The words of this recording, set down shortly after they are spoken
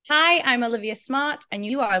Hi, I'm Olivia Smart, and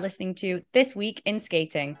you are listening to This Week in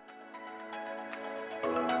Skating.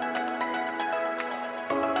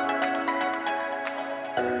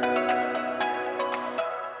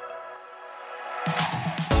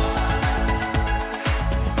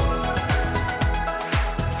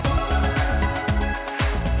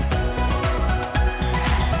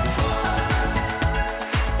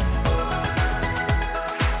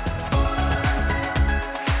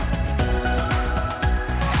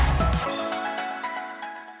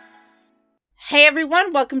 Hey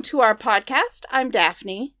everyone, welcome to our podcast. I'm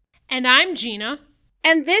Daphne. And I'm Gina.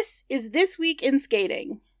 And this is This Week in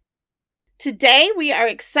Skating. Today we are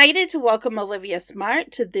excited to welcome Olivia Smart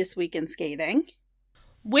to This Week in Skating.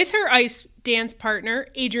 With her ice dance partner,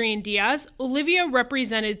 Adrian Diaz, Olivia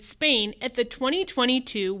represented Spain at the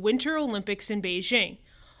 2022 Winter Olympics in Beijing.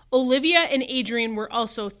 Olivia and Adrian were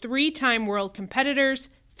also three-time world competitors,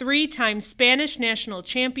 three-time Spanish national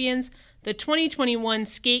champions, the 2021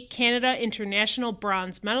 Skate Canada International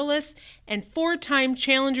bronze medalist, and four-time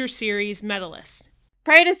Challenger Series medalist.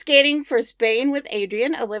 Prior to skating for Spain with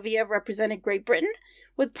Adrian, Olivia represented Great Britain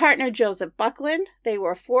with partner Joseph Buckland. They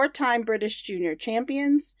were four-time British junior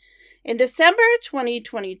champions. In December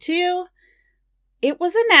 2022, it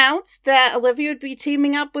was announced that Olivia would be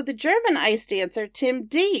teaming up with the German ice dancer Tim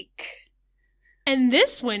Deek. And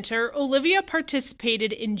this winter, Olivia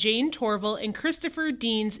participated in Jane Torval and Christopher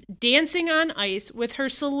Dean's Dancing on Ice with her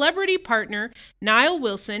celebrity partner, Niall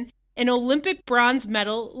Wilson, an Olympic bronze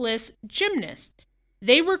medalist gymnast.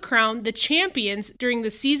 They were crowned the champions during the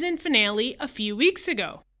season finale a few weeks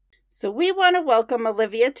ago. So we want to welcome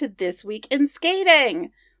Olivia to This Week in Skating.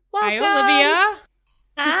 Welcome! Hi, Olivia!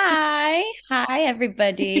 Hi,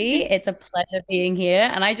 everybody. It's a pleasure being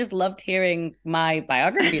here, and I just loved hearing my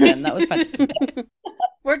biography then. That was fantastic.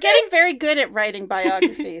 We're getting very good at writing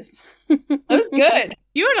biographies. That was good.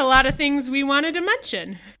 You had a lot of things we wanted to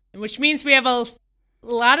mention, which means we have a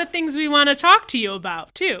lot of things we want to talk to you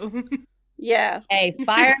about, too. Yeah. Hey,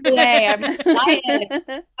 fire away. I'm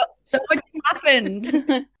excited. So much has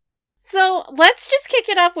happened. So let's just kick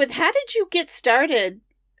it off with, how did you get started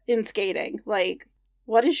in skating? Like,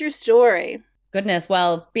 what is your story? Goodness,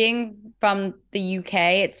 well, being from the UK,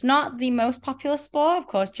 it's not the most popular sport. Of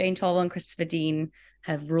course, Jane Torval and Christopher Dean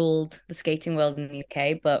have ruled the skating world in the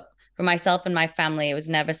UK, but for myself and my family, it was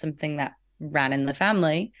never something that ran in the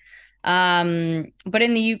family. But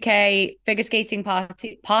in the UK, figure skating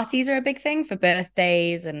parties are a big thing for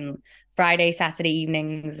birthdays and Friday, Saturday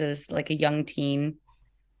evenings as like a young teen.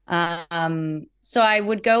 So I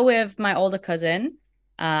would go with my older cousin.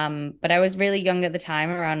 But I was really young at the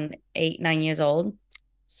time, around 8, 9 years old.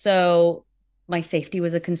 So my safety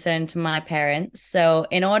was a concern to my parents. So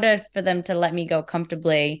in order for them to let me go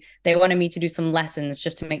comfortably, they wanted me to do some lessons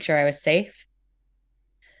just to make sure I was safe.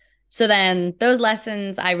 So then those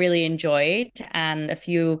lessons I really enjoyed, and a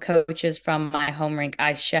few coaches from my home rink,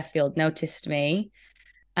 Ice Sheffield, noticed me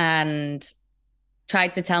and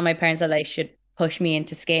tried to tell my parents that they should push me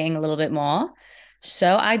into skating a little bit more.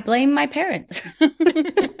 So I blame my parents.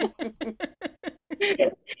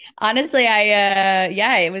 Honestly,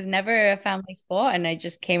 it was never a family sport, and I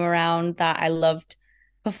just came around that I loved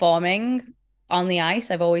performing on the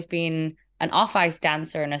ice. I've always been an off-ice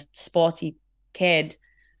dancer and a sporty kid,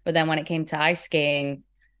 but then when it came to ice skating,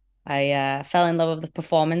 I fell in love with the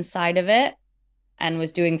performance side of it and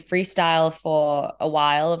was doing freestyle for a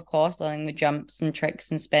while, of course, learning the jumps and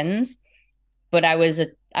tricks and spins. But I was a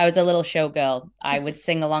little showgirl. I would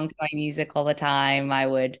sing along to my music all the time. I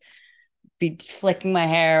would be flicking my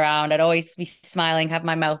hair around. I'd always be smiling, have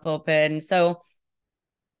my mouth open. So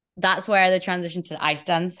that's where the transition to ice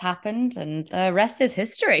dance happened, and the rest is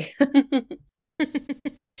history.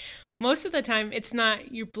 Most of the time, it's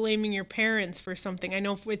not you're blaming your parents for something. I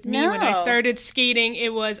know with me, No. when I started skating,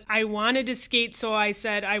 it was I wanted to skate, so I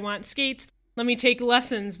said, I want skates. Let me take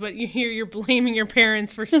lessons, but you're blaming your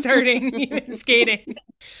parents for starting even skating.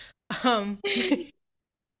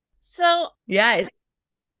 So Yeah,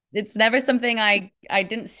 it's never something I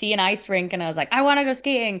didn't see an ice rink and I was like, I want to go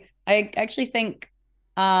skating. I actually think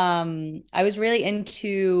I was really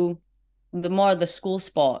into the school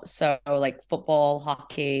sports, so like football,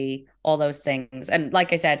 hockey, all those things. And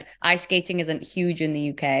like I said, ice skating isn't huge in the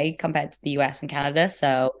UK compared to the US and Canada,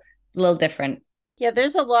 so a little different. yeah,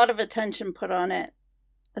 there's a lot of attention put on it.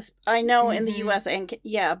 I know in the Mhm. US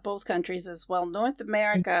and, both countries as well. North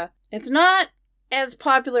America, it's not as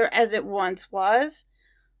popular as it once was,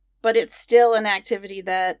 but it's still an activity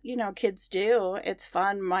that, kids do. It's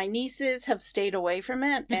fun. My nieces have stayed away from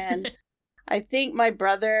it, and I think my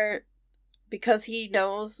brother, because he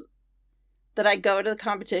knows that I go to the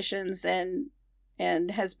competitions and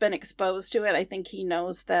and has been exposed to it, I think he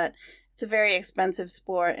knows that it's a very expensive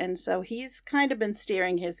sport. And so he's kind of been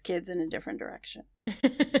steering his kids in a different direction.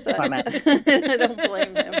 So I don't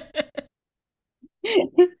blame him.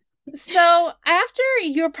 So after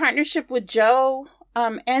your partnership with Joe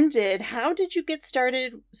ended, how did you get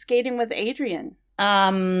started skating with Adrian?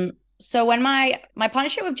 So when my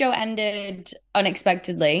partnership with Joe ended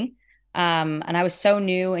unexpectedly, and I was so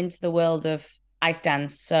new into the world of ice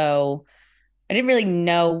dance, so I didn't really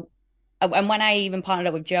know. And when I even partnered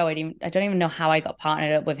up with Joe, I don't even know how I got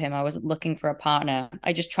partnered up with him. I wasn't looking for a partner.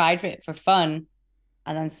 I just tried for it for fun,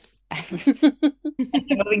 and then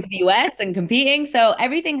moving to the US and competing. So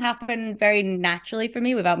everything happened very naturally for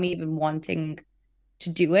me without me even wanting to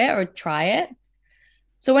do it or try it.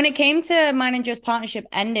 So when it came to mine and Joe's partnership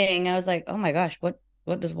ending, I was like, oh my gosh, what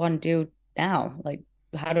does one do now? Like,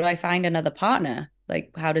 how do I find another partner?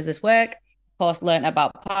 Like, how does this work? Of course, learned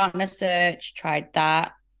about partner search, tried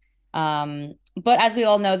that. But as we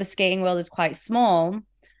all know, the skating world is quite small,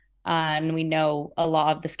 and we know a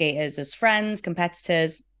lot of the skaters as friends,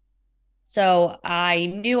 competitors. So I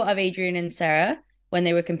knew of Adrian and Sarah when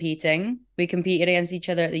they were competing. We competed against each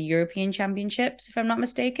other at the European Championships, if I'm not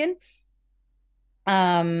mistaken.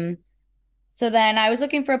 Um, so then I was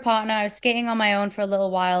looking for a partner. I was skating on my own for a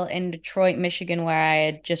little while in Detroit, Michigan, where I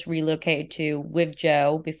had just relocated to with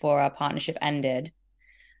Joe before our partnership ended.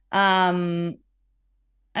 Um,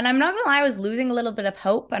 and I'm not gonna lie, I was losing a little bit of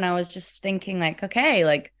hope, and I was just thinking, like, okay,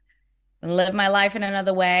 like live my life in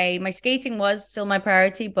another way. My skating was still my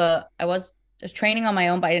priority, but I was just training on my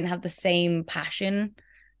own, but I didn't have the same passion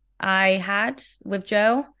I had with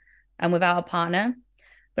Joe and without a partner.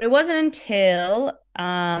 But it wasn't until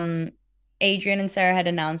Adrian and Sarah had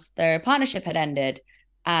announced their partnership had ended.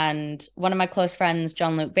 And one of my close friends,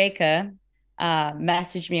 John Luke Baker,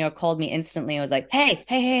 messaged me or called me instantly. I was like,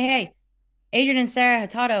 hey, Adrian and Sarah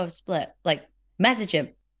Hurtado have split. Like, message him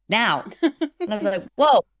now. And I was like,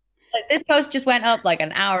 whoa, like this post just went up like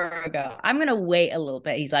an hour ago. I'm gonna wait a little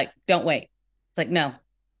bit. He's like, don't wait. It's like, no,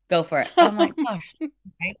 go for it. So I'm like, gosh.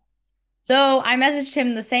 Okay. So I messaged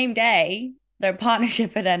him the same day their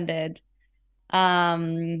partnership had ended.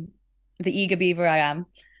 Um, the eager beaver I am.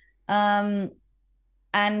 Um,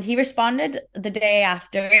 and he responded the day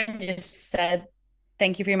after and just said,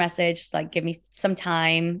 thank you for your message. Like, give me some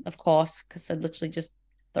time, of course, because I'd literally just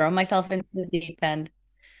thrown myself into the deep end.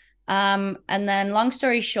 And then long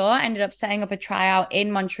story short, I ended up setting up a tryout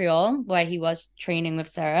in Montreal where he was training with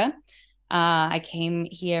Sarah. I came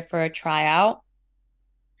here for a tryout,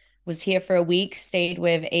 was here for a week, stayed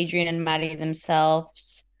with Adrian and Maddie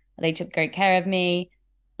themselves. They took great care of me.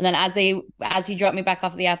 And then as he dropped me back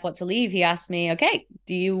off at the airport to leave, he asked me, okay,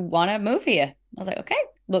 do you want to move here? I was like, okay,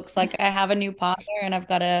 looks like I have a new partner and I've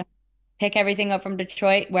got to pick everything up from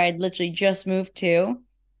Detroit, where I'd literally just moved to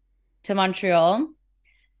Montreal.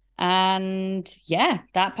 And yeah,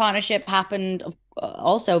 that partnership happened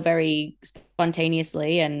also very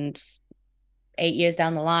spontaneously. And 8 years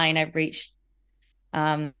down the line, I've reached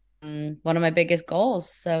one of my biggest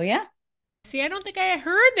goals. So yeah. See, I don't think I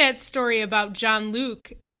heard that story about John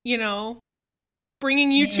Luke,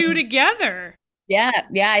 bringing you two together. Yeah,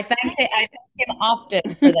 I thank him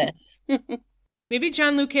often for this. Maybe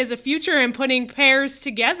John Luke has a future in putting pairs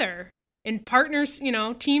together and partners,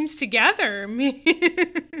 teams together.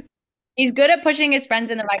 He's good at pushing his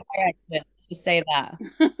friends in the right direction. Let's just say that.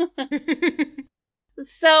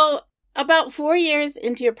 So, about 4 years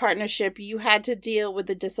into your partnership, you had to deal with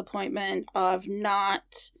the disappointment of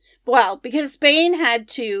because Spain had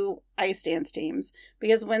two ice dance teams.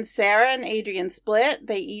 Because when Sarah and Adrian split,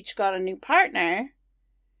 they each got a new partner.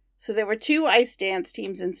 So there were two ice dance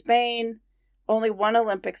teams in Spain, only one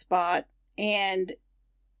Olympic spot, and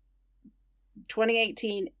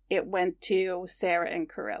 2018 it went to Sarah and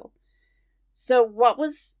Kirill. So what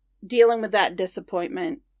was dealing with that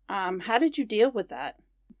disappointment? How did you deal with that?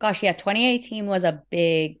 Gosh, yeah, 2018 was a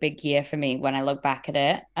big year for me when I look back at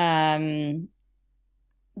it.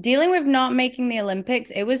 Dealing with not making the Olympics,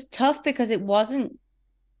 it was tough because it wasn't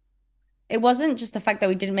just the fact that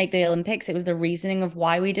we didn't make the Olympics, it was the reasoning of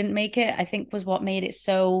why we didn't make it, I think was what made it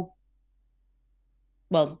so,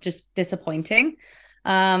 well, just disappointing.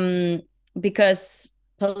 Because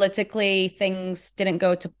politically things didn't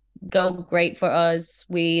go great for us.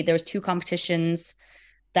 There was two competitions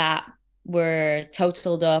that were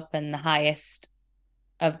totaled up, and the highest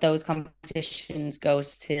of those competitions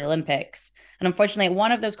goes to the Olympics. And unfortunately, at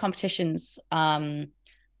one of those competitions,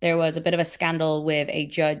 there was a bit of a scandal with a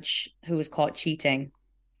judge who was caught cheating.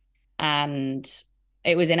 And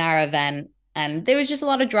it was in our event. And there was just a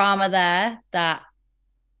lot of drama there that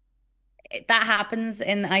that happens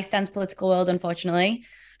in the ice dance political world, unfortunately.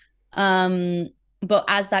 Um, but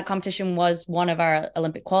as that competition was one of our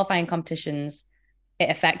Olympic qualifying competitions, it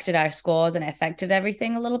affected our scores and it affected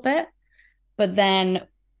everything a little bit. But then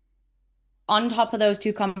on top of those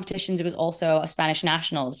two competitions, it was also a Spanish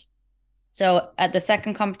nationals. So at the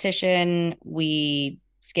second competition, we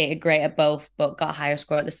skated great at both, but got a higher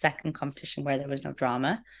score at the second competition where there was no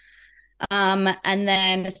drama. And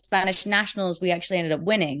then the Spanish nationals, we actually ended up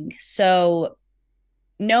winning. So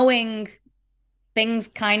knowing things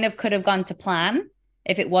kind of could have gone to plan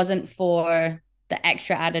if it wasn't for the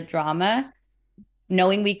extra added drama.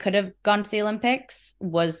 Knowing we could have gone to the Olympics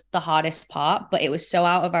was the hardest part, but it was so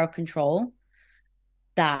out of our control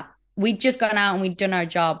that we'd just gone out and we'd done our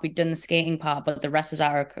job. We'd done the skating part, but the rest was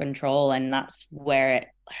out of control. And that's where it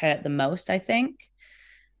hurt the most, I think.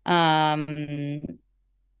 Um,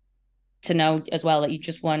 to know as well that you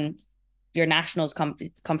just won your nationals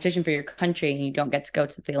competition for your country and you don't get to go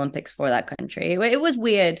to the Olympics for that country. It was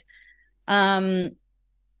weird. Um,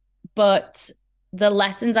 but the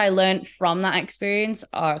lessons I learned from that experience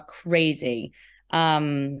are crazy.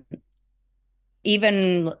 Um,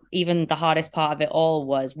 even the hardest part of it all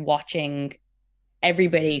was watching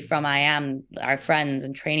everybody from our friends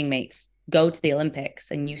and training mates, go to the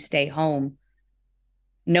Olympics and you stay home,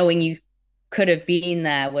 knowing you could have been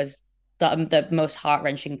there was the most heart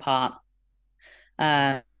wrenching part.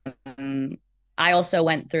 Um, I also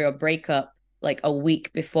went through a breakup like a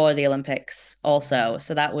week before the Olympics, also.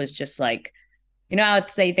 So that was just like, I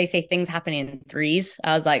would say they say things happen in threes.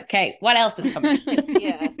 I was like, okay, what else is coming?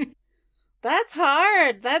 Yeah. That's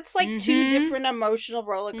hard. That's like two different emotional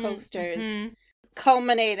roller coasters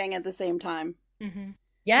culminating at the same time.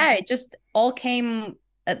 Yeah, it just all came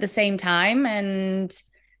at the same time. And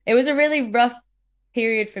it was a really rough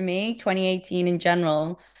period for me, 2018 in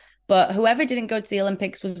general. But whoever didn't go to the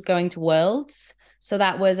Olympics was going to Worlds. So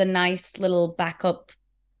that was a nice little backup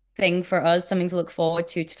thing for us, something to look forward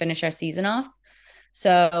to finish our season off.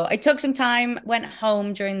 So I took some time, went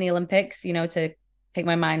home during the Olympics, to take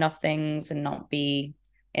my mind off things and not be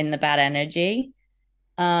in the bad energy.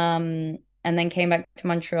 And then came back to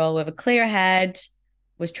Montreal with a clear head,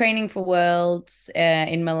 was training for Worlds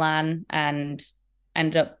in Milan, and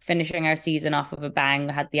ended up finishing our season off with a bang.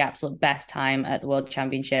 Had the absolute best time at the World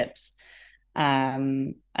Championships.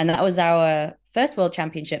 And that was our first World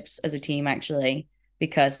Championships as a team, actually,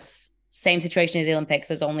 because same situation as the Olympics.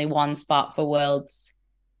 There's only one spot for Worlds.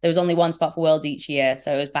 There was only one spot for Worlds each year,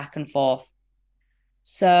 so it was back and forth.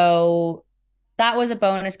 So that was a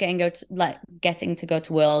bonus getting to go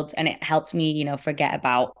to Worlds, and it helped me, forget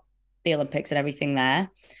about the Olympics and everything there.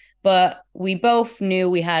 But we both knew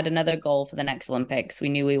we had another goal for the next Olympics. We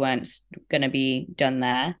knew we weren't going to be done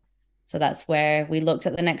there. So that's where we looked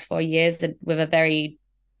at the next 4 years with a very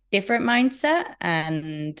different mindset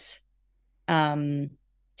and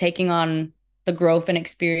taking on the growth and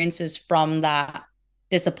experiences from that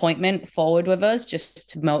disappointment forward with us, just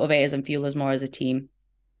to motivate us and fuel us more as a team.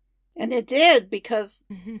 And it did, because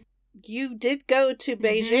you did go to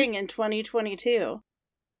Beijing in 2022.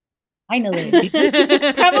 Finally.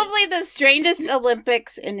 Probably the strangest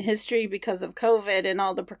Olympics in history because of COVID and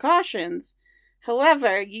all the precautions.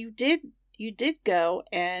 However, you did go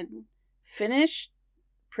and finish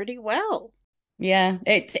pretty well. Yeah,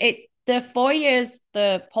 the 4 years,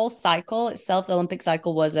 the whole cycle itself, the Olympic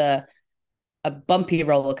cycle, was a bumpy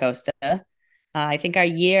roller coaster. I think our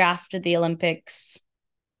year after the Olympics,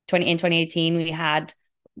 in 2018, we had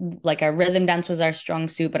like our rhythm dance was our strong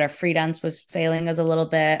suit, but our free dance was failing us a little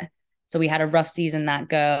bit. So we had a rough season that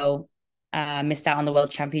go. Missed out on the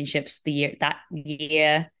World Championships that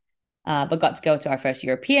year, but got to go to our first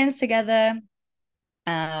Europeans together.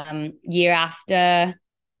 Year after,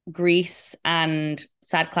 Greece and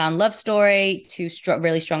Sad Clown Love Story, two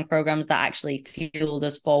really strong programs that actually fueled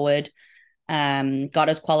us forward. Got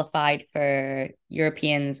us qualified for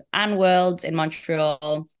Europeans and Worlds in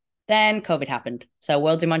Montreal. Then COVID happened. So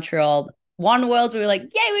Worlds in Montreal, one Worlds, we were like,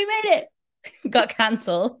 yay, we made it. Got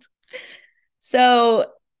cancelled. So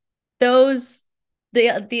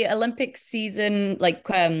the Olympic season, like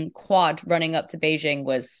quad running up to Beijing,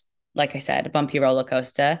 was, like I said, a bumpy roller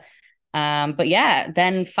coaster. But yeah,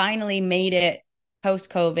 then finally made it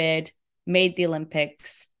post-COVID, made the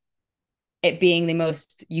Olympics, it being the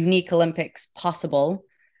most unique Olympics possible,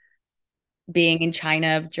 being in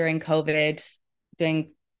China during COVID,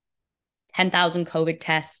 doing 10,000 COVID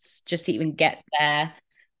tests just to even get there.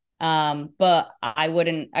 But I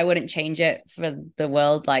wouldn't change it for the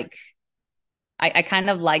world. Like I kind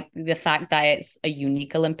of like the fact that it's a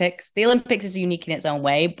unique Olympics. The Olympics is unique in its own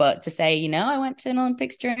way, but to say, I went to an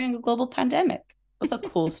Olympics during a global pandemic. That's a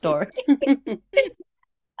cool story.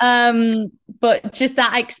 Um, but just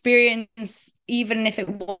that experience, even if it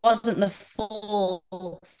wasn't the full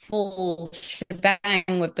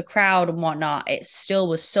shebang with the crowd and whatnot, it still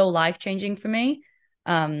was so life-changing for me.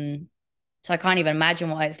 Um, so I can't even imagine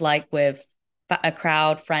what it's like with a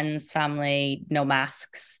crowd, friends, family, no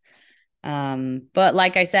masks. But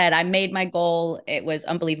like I said, I made my goal. It was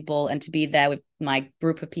unbelievable. And to be there with my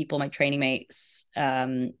group of people, my training mates,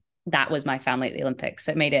 that was my family at the Olympics.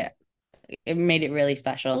 So it made it really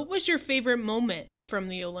special. What was your favorite moment from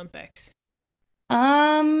the Olympics?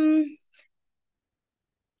 Um,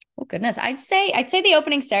 oh goodness, I'd say the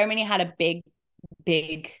opening ceremony had a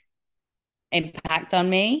big impact on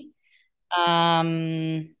me.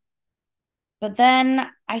 Um, but then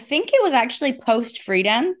I think it was actually post free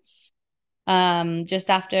dance. Just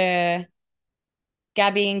after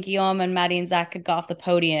Gabby and Guillaume and Maddie and Zach had got off the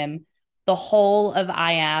podium, the whole of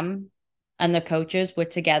I Am and the coaches were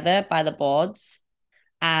together by the boards,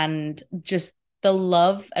 and just the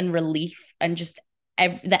love and relief and just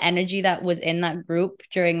the energy that was in that group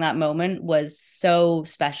during that moment was so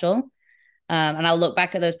special. And I'll look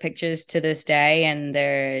back at those pictures to this day, and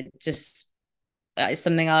they're just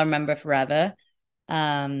something I'll remember forever.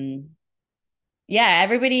 Um, yeah,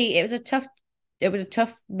 everybody, it was a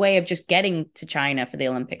tough way of just getting to China for the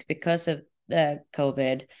Olympics because of the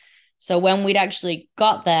COVID. So when we'd actually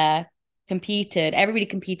got there, competed, everybody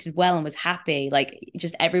competed well and was happy. Like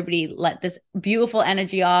just everybody let this beautiful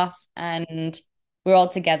energy off, and we're all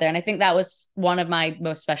together. And I think that was one of my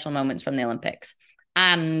most special moments from the Olympics.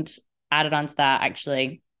 And added on to that,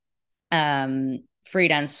 actually, free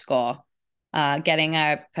dance score, getting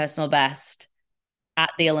our personal best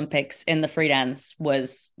at the Olympics in the free dance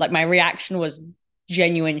was like my reaction was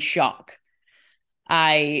genuine shock.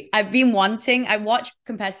 I've watched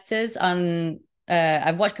competitors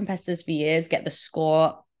for years get the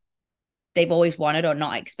score they've always wanted or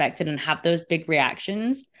not expected and have those big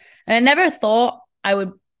reactions. And I never thought I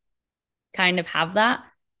would kind of have that.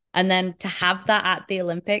 And then to have that at the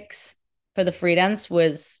Olympics for the free dance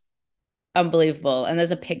was unbelievable. And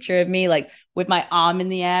there's a picture of me like with my arm in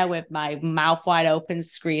the air, with my mouth wide open,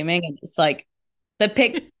 screaming, and it's like a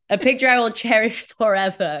picture I will cherish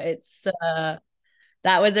forever. It's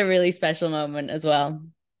that was a really special moment as well.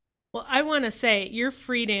 Well, I want to say your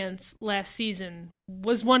free dance last season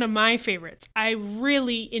was one of my favorites. I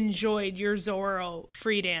really enjoyed your Zorro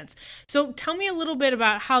free dance. So tell me a little bit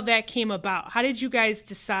about how that came about. How did you guys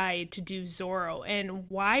decide to do Zorro, and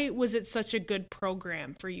why was it such a good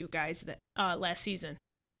program for you guys that last season?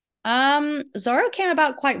 Zorro came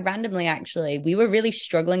about quite randomly, actually. We were really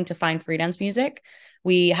struggling to find free dance music.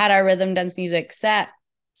 We had our rhythm dance music set,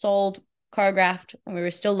 sold, choreographed, and we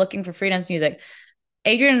were still looking for free dance music.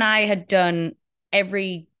 Adrian and I had done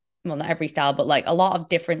well, not every style, but like a lot of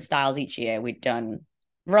different styles each year. We'd done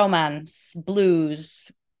romance,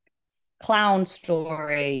 blues, clown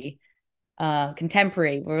story,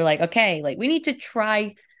 contemporary. We were like, okay, like we need to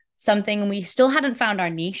try something. And we still hadn't found our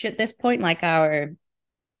niche at this point, like our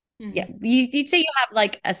yeah, Hmm. you'd say you have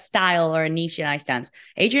like a style or a niche in ice dance.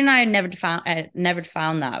 Adrian and I had never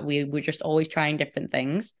found that. We were just always trying different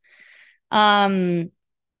things. Um,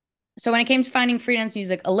 so when it came to finding freelance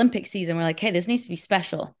music, Olympic season, we're like, hey, this needs to be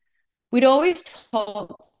special. We'd always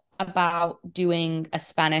talked about doing a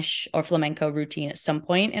Spanish or flamenco routine at some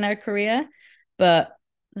point in our career, but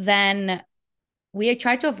then we had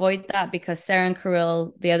tried to avoid that because Sarah and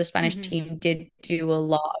Kirill, the other Spanish Hmm. team, did do a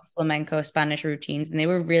lot of flamenco Spanish routines, and they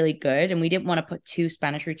were really good. And we didn't want to put two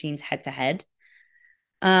Spanish routines head to head.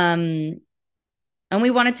 Um, and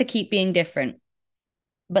we wanted to keep being different.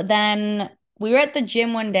 But then we were at the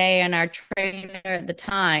gym one day, and our trainer at the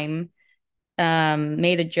time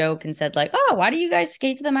made a joke and said, like, "Oh, why do you guys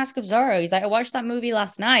skate to the Mask of Zorro?" He's like, "I watched that movie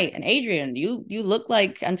last night, and Adrian, you look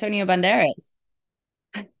like Antonio Banderas."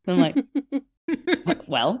 I'm like,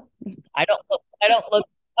 well, I don't look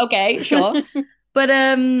okay, sure. But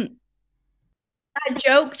that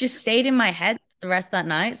joke just stayed in my head the rest of that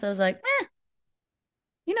night. So I was like,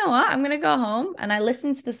 you know what? I'm gonna go home. And I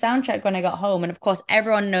listened to the soundtrack when I got home. And of course,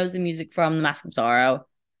 everyone knows the music from The Mask of Zorro.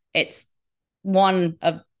 It's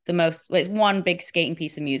it's one big skating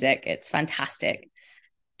piece of music. It's fantastic.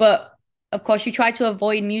 But of course, you try to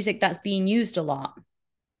avoid music that's being used a lot.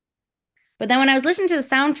 But then when I was listening to the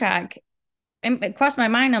soundtrack, it crossed my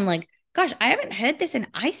mind, I'm like, gosh, I haven't heard this in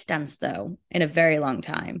ice dance though in a very long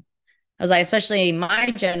time. I was like, especially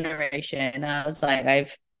my generation, I was like,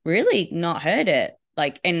 I've really not heard it.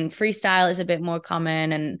 Like in freestyle, it's a bit more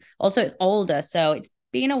common, and also it's older, so it's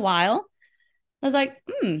been a while. I was like,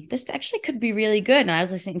 this actually could be really good. And I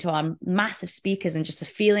was listening to our massive speakers, and just the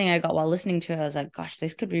feeling I got while listening to it, I was like, gosh,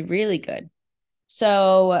 this could be really good.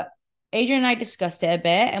 So Adrian and I discussed it a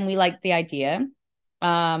bit, and we liked the idea.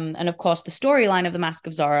 And of course, the storyline of The Mask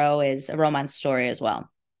of Zorro is a romance story as well.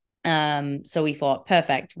 So we thought,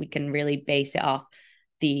 perfect, we can really base it off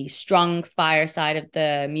the strong fire side of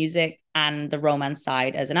the music and the romance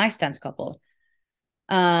side as an ice dance couple.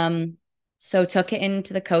 Um, so took it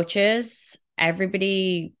into the coaches.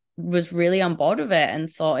 Everybody was really on board with it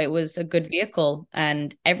and thought it was a good vehicle.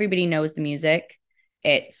 And everybody knows the music.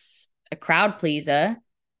 It's a crowd pleaser,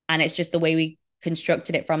 and it's just the way we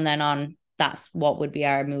constructed it from then on. That's what would be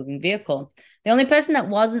our moving vehicle. The only person that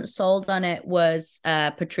wasn't sold on it was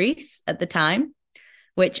Patrice at the time,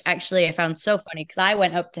 which actually I found so funny because I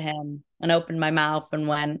went up to him and opened my mouth and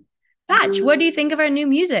went, Patch, what do you think of our new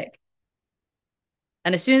music?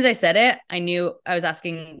 And as soon as I said it, I knew I was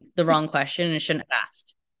asking the wrong question and shouldn't have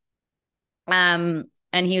asked. And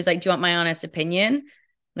he was like, "Do you want my honest opinion?" And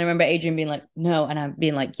I remember Adrian being like, "No," and I'm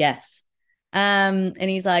being like, "Yes." And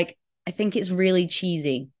he's like, "I think it's really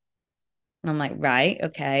cheesy." And I'm like, "Right,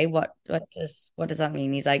 okay. What does that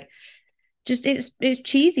mean?" He's like, "Just it's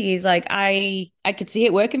cheesy." He's like, "I could see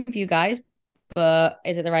it working for you guys, but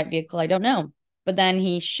is it the right vehicle? I don't know." But then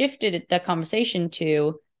he shifted the conversation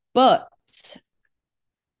to, but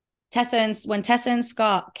when Tessa and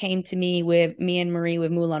Scott came to me and Marie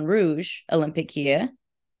with Moulin Rouge Olympic year,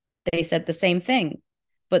 they said the same thing,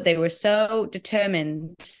 but they were so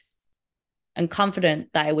determined and confident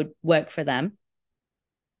that it would work for them,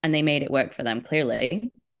 and they made it work for them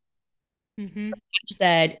clearly. Mm-hmm. So I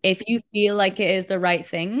said, if you feel like it is the right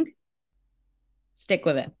thing, stick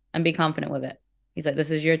with it and be confident with it. He's like,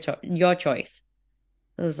 this is your choice.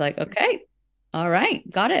 I was like, okay, all right,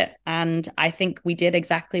 got it. And I think we did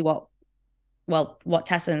exactly what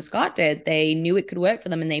Tessa and Scott did. They knew it could work for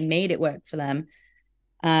them, and they made it work for them.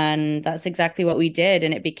 And that's exactly what we did.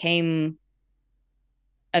 And it became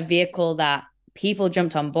a vehicle that people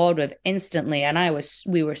jumped on board with instantly. And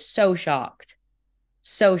we were so shocked,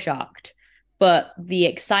 so shocked. But the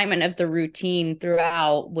excitement of the routine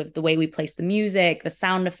throughout, with the way we placed the music, the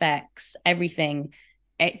sound effects, everything,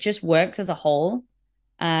 it just works as a whole.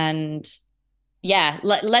 And yeah,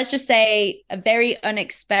 let's just say a very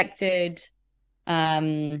unexpected,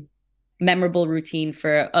 um, memorable routine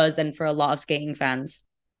for us and for a lot of skating fans.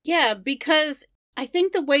 Yeah, because I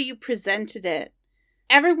think the way you presented it,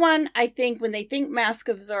 everyone, I think, when they think Mask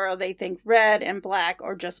of Zorro, they think red and black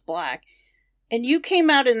or just black. And you came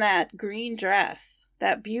out in that green dress,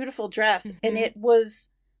 that beautiful dress, Mm-hmm. and it was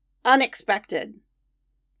unexpected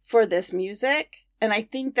for this music. And I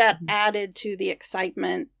think that added to the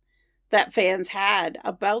excitement that fans had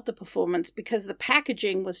about the performance, because the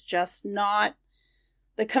packaging was just not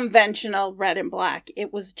the conventional red and black.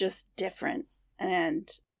 It was just different. And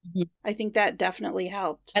I think that definitely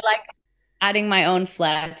helped. I like adding my own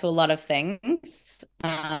flair to a lot of things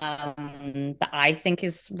that I think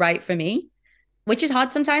is right for me, which is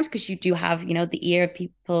hard sometimes because you do have, the ear of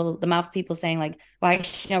people, the mouth of people saying like, why is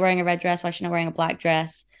she not wearing a red dress? Why is she not wearing a black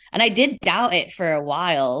dress? And I did doubt it for a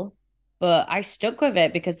while, but I stuck with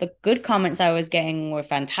it because the good comments I was getting were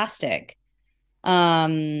fantastic.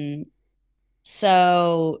 Um,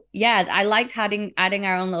 so yeah, I liked adding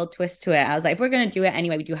our own little twist to it. I was like, if we're gonna do it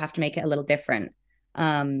anyway, we do have to make it a little different.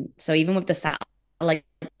 So even with the sound, like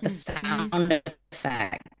the Mm-hmm. sound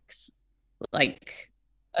effects, like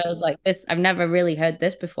I was like, this, I've never really heard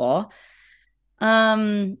this before.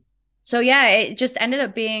 Um, so yeah, it just ended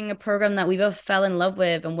up being a program that we both fell in love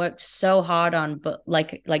with and worked so hard on, but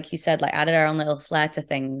like you said, like added our own little flair to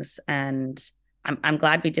things, and I'm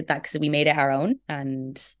glad we did that because we made it our own.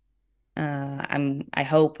 And I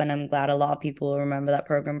hope and I'm glad a lot of people will remember that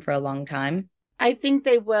program for a long time. I think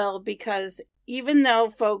they will, because even though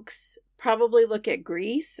folks probably look at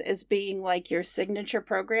Grease as being like your signature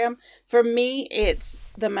program, for me, it's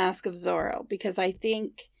The Mask of Zorro, because I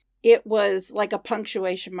think it was like a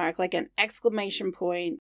punctuation mark, like an exclamation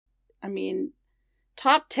point. I mean,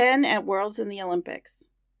 top 10 at Worlds in the Olympics.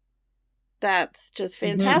 That's just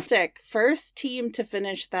Mm-hmm. fantastic. First team to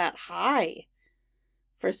finish that high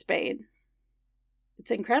for Spain.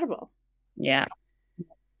 It's incredible. Yeah.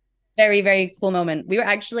 Very, very cool moment. We were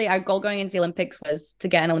actually, our goal going into the Olympics was to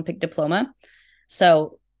get an Olympic diploma.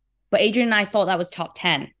 So, but Adrian and I thought that was top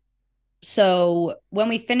 10. So when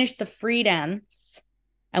we finished the free dance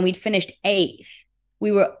and we'd finished eighth,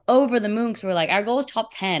 we were over the moon because we were like, our goal was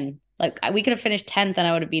top 10. Like we could have finished 10th and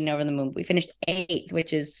I would have been over the moon. But we finished eighth,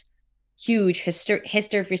 which is huge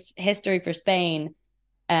history for Spain,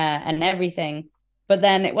 and everything. But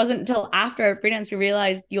then it wasn't until after our free dance we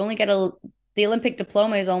realized you only get the Olympic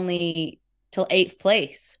diploma is only till eighth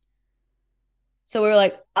place. So we were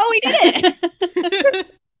like, oh, we did it.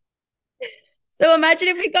 So imagine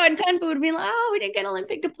if we got in 10th, we would have been like, oh, we didn't get an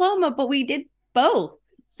Olympic diploma, but we did both.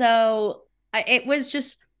 So it was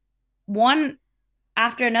just one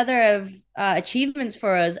after another of achievements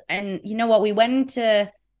for us. And you know what? We went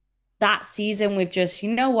into that season with just, you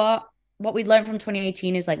know what we learned from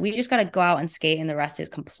 2018 is like, we just got to go out and skate, and the rest is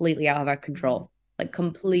completely out of our control, like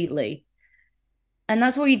completely. And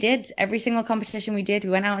that's what we did. Every single competition we did,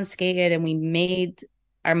 we went out and skated and we made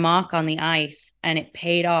our mark on the ice, and it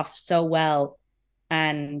paid off so well.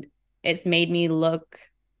 And it's made me look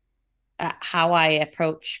at how I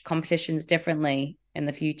approach competitions differently in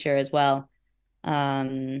the future as well.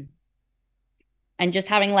 Um, and just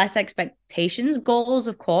having less expectations, goals,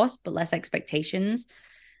 of course, but less expectations.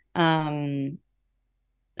 Um,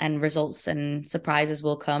 and results and surprises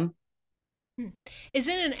will come. Is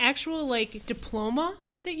it an actual like diploma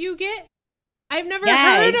that you get? I've never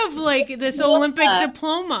Yeah, heard of like this Olympic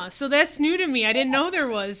diploma, so that's new to me. I didn't know there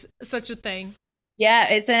was such a thing. yeah,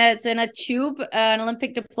 it's in a tube, an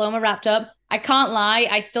Olympic diploma wrapped up. I can't lie,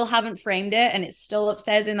 I still haven't framed it, and it's still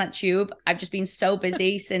upstairs in that tube. I've just been so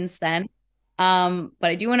busy since then.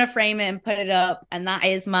 But I do want to frame it and put it up, and that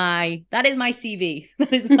is my CV.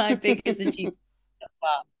 That is my biggest achievement so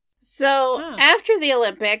far. So Huh. after the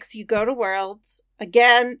Olympics, you go to Worlds.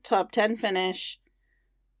 Again, top 10 finish,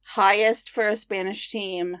 highest for a Spanish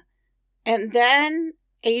team. And then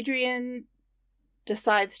Adrian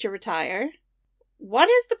decides to retire. What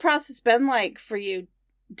has the process been like for you?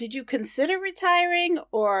 Did you consider retiring,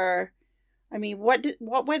 or I mean,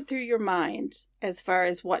 what went through your mind as far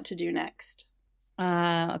as what to do next?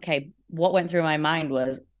 Okay. What went through my mind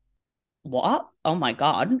was, what? Oh my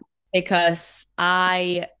God. Because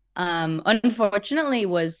I unfortunately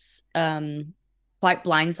was quite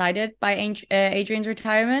blindsided by Adrian's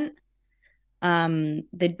retirement.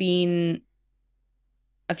 There'd been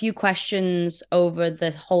a few questions over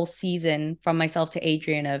the whole season from myself to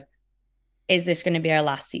Adrian of, is this going to be our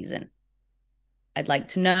last season? I'd like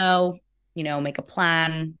to know, make a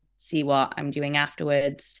plan, see what I'm doing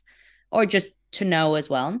afterwards, or just to know as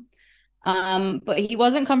well. But he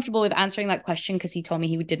wasn't comfortable with answering that question because he told me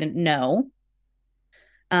he didn't know.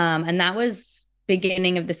 And that was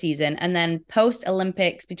beginning of the season. And then post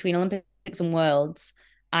Olympics, between Olympics and Worlds,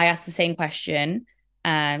 I asked the same question.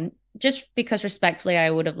 Just because respectfully, I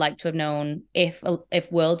would have liked to have known if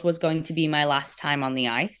Worlds was going to be my last time on the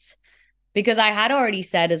ice. Because I had already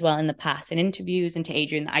said as well in the past in interviews and to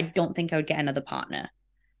Adrian that I don't think I would get another partner.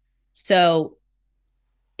 So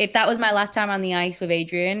if that was my last time on the ice with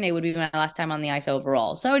Adrian, it would be my last time on the ice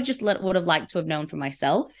overall. So I just would have liked to have known for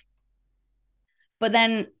myself. But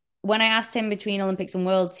then when I asked him between Olympics and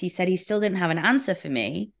Worlds, he said he still didn't have an answer for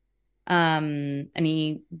me. And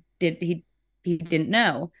he didn't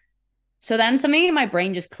know. So then something in my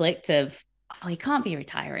brain just clicked of, oh, he can't be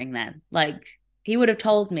retiring then. Like he would have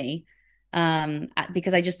told me,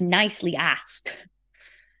 because I just nicely asked.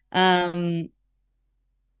 Um,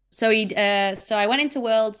 so I went into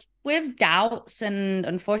Worlds with doubts, and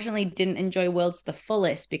unfortunately didn't enjoy Worlds to the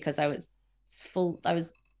fullest because I was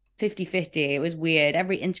 50-50. It was weird.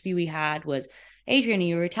 Every interview we had was, Adrian, are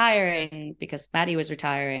you retiring? Because Maddie was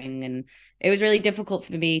retiring, and it was really difficult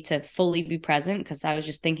for me to fully be present because I was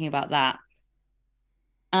just thinking about that.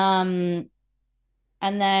 Um,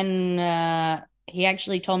 and then he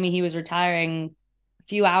actually told me he was retiring a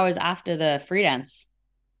few hours after the free dance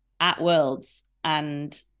at Worlds,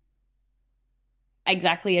 and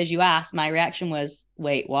exactly as you asked, my reaction was,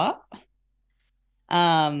 wait, what?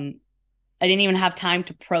 Um, I didn't even have time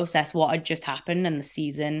to process what had just happened and the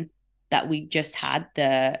season that we just had,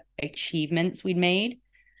 the achievements we'd made.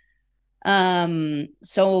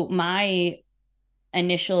 So my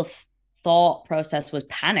initial thought process was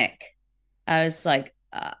panic. I was like,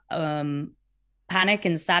 panic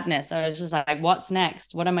and sadness. I was just like, what's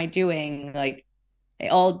next? What am I doing? Like, it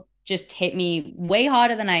all just hit me way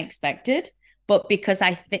harder than I expected. But because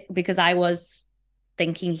I was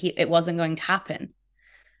thinking it wasn't going to happen.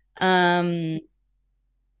 Um,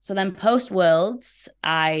 so then post Worlds,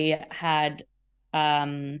 I had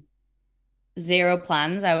zero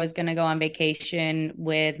plans. I was gonna go on vacation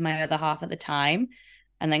with my other half at the time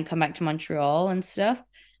and then come back to Montreal and stuff.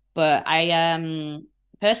 But I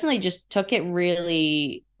personally just took it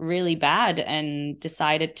really, really bad and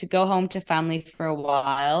decided to go home to family for a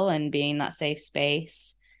while and be in that safe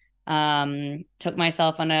space. Took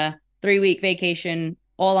myself on a 3-week vacation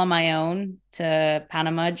all on my own to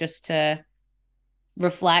Panama just to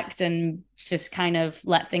reflect and just kind of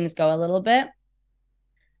let things go a little bit.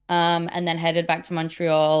 And then headed back to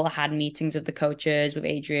Montreal, had meetings with the coaches, with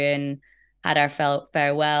Adrian, had our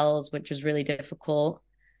farewells, which was really difficult.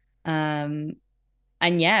 Um,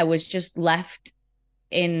 and yeah, was just left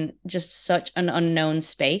in just such an unknown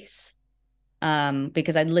space.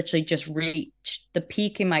 Because I'd literally just reached the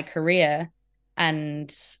peak in my career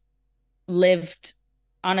and lived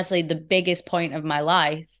honestly the biggest point of my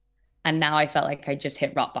life. And now I felt like I just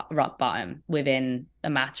hit rock bottom within a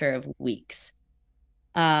matter of weeks.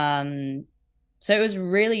 Um, so it was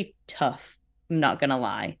really tough, I'm not gonna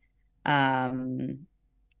lie. Um,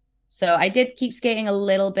 so I did keep skating a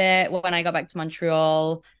little bit when I got back to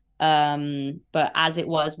Montreal. But as it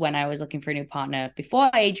was when I was looking for a new partner before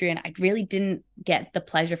Adrian, I really didn't get the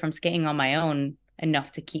pleasure from skating on my own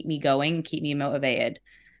enough to keep me going, keep me motivated.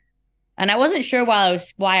 And I wasn't sure why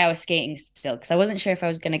I was skating still, because I wasn't sure if I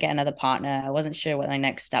was going to get another partner. I wasn't sure what my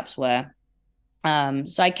next steps were.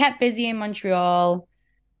 So I kept busy in Montreal.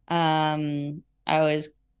 I was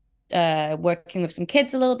working with some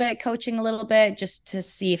kids a little bit, coaching a little bit, just to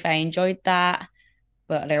see if I enjoyed that.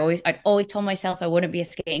 But I'd always told myself I wouldn't be a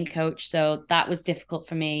skating coach, so that was difficult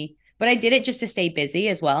for me. But I did it just to stay busy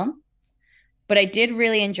as well. But I did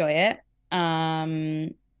really enjoy it.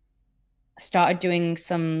 Started doing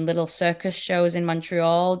some little circus shows in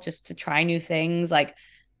Montreal just to try new things. Like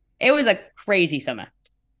it was a crazy summer.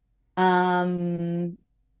 Um,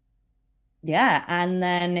 yeah, and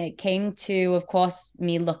then it came to, of course,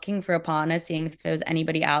 me looking for a partner, seeing if there was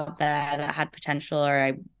anybody out there that had potential or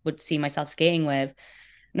I would see myself skating with.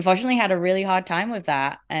 And unfortunately had a really hard time with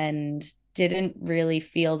that and didn't really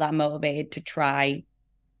feel that motivated to try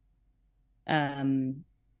um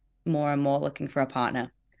more and more looking for a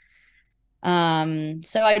partner.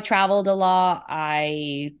 So I traveled a lot.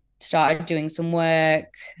 I started doing some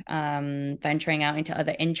work, venturing out into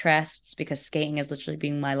other interests because skating has literally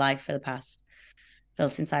been my life for the past, well,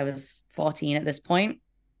 since I was 14 at this point.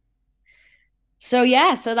 So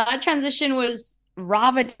yeah, so that transition was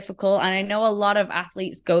rather difficult. And I know a lot of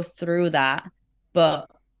athletes go through that, but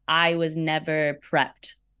I was never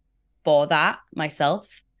prepped for that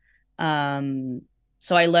myself. Um,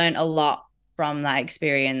 so I learned a lot from that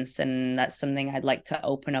experience, and that's something I'd like to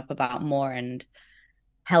open up about more and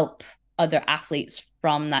help other athletes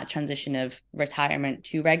from that transition of retirement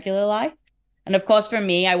to regular life. And of course, for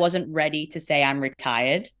me, I wasn't ready to say I'm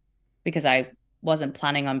retired because I wasn't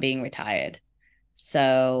planning on being retired.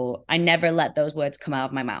 So I never let those words come out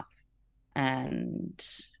of my mouth. And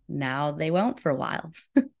now they won't for a while.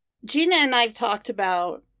 Gina and I've talked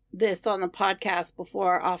about this on the podcast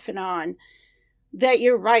before, off and on, that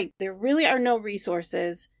you're right. There really are no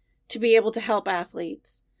resources to be able to help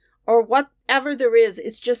athletes, or whatever there is,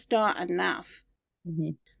 it's just not enough.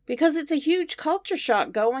 Mm-hmm. Because it's a huge culture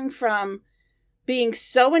shock going from being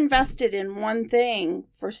so invested in one thing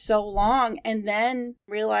for so long and then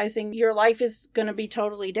realizing your life is going to be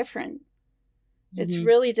totally different. Mm-hmm. It's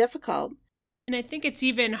really difficult. And I think it's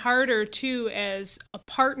even harder too as a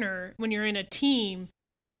partner when you're in a team,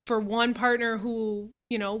 for one partner who,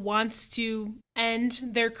 wants to end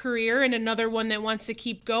their career and another one that wants to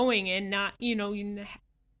keep going, and not,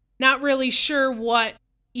 not really sure what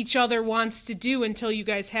each other wants to do until you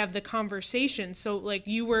guys have the conversation. So like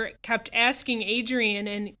you were kept asking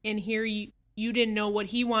Adrian, and here you didn't know what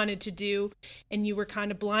he wanted to do, and you were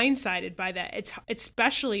kind of blindsided by that. It's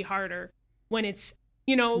especially harder when it's,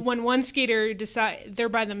 when one skater decide they're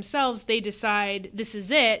by themselves, they decide this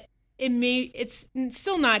is it. It's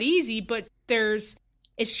still not easy, but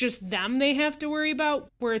it's just them they have to worry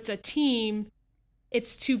about. Where it's a team,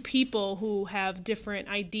 it's two people who have different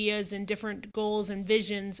ideas and different goals and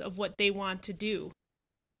visions of what they want to do.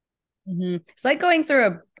 Mm-hmm. It's like going through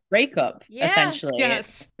a breakup, yes, essentially.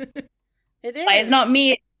 Yes. It is. It's not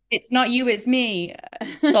me, it's not you, it's me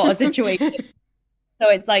sort of situation. So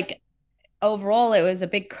it's like overall it was a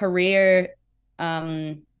big career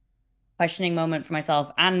questioning moment for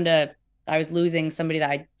myself, and I was losing somebody that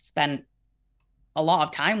I spent a lot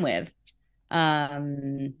of time with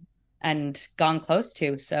and gone close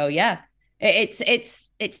to. So yeah,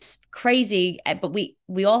 it's crazy, but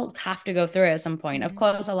we all have to go through it at some point. Mm-hmm. Of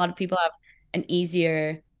course, a lot of people have an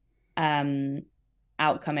easier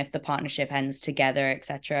outcome if the partnership ends together,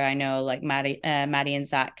 etc. I know like Maddie and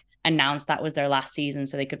Zach announced that was their last season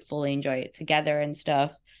so they could fully enjoy it together and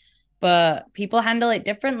stuff, but people handle it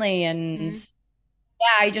differently. And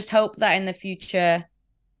yeah, I just hope that in the future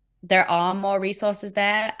there are more resources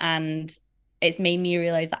there, and it's made me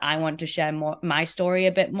realize that I want to share more my story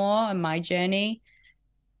a bit more and my journey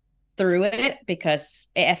through it, because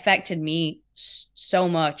it affected me so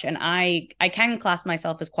much. And I can class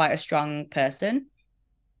myself as quite a strong person.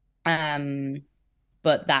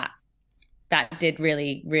 but that did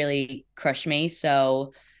really, really crush me.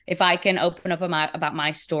 So if I can open up about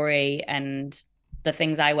my story and the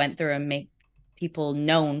things I went through and make people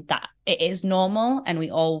known that it is normal and we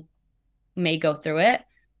all may go through it,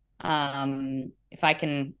 if I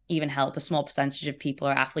can even help a small percentage of people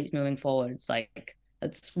or athletes moving forward, it's like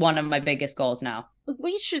it's one of my biggest goals now.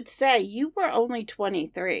 We should say you were only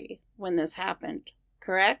 23 when this happened,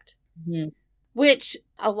 correct? Mm-hmm. Which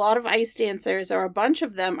a lot of ice dancers, or a bunch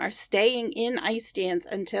of them, are staying in ice dance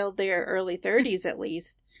until their early 30s at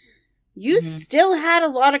least. You still had a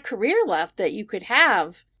lot of career left that you could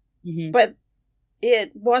have, but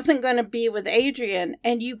it wasn't going to be with Adrian,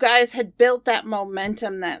 and you guys had built that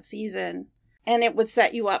momentum that season, and it would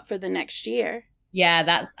set you up for the next year.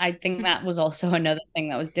 Yeah, I think that was also another thing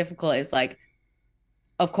that was difficult is like,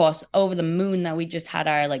 of course, over the moon that we just had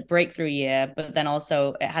our like breakthrough year, but then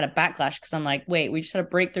also it had a backlash because I'm like, wait, we just had a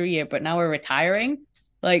breakthrough year, but now we're retiring?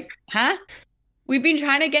 Like, huh? We've been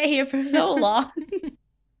trying to get here for so long.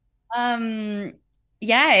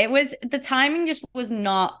 Yeah, it was the timing just was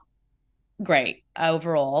not great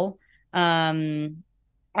overall. And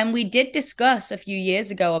we did discuss a few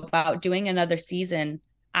years ago about doing another season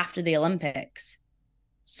after the Olympics.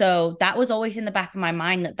 So that was always in the back of my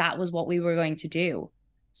mind that that was what we were going to do.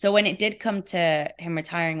 So when it did come to him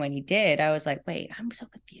retiring when he did, I was like, wait, I'm so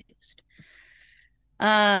confused.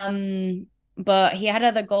 But he had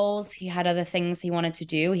other goals, he had other things he wanted to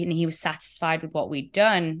do, and he was satisfied with what we'd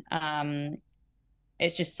done.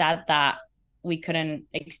 It's just sad that we couldn't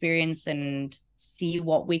experience and see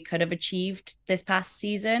what we could have achieved this past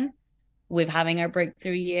season with having our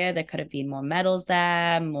breakthrough year. There could have been more medals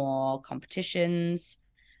there, more competitions.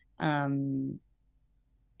 And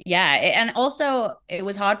also it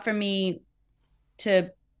was hard for me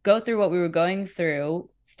to go through what we were going through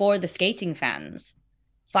for the skating fans.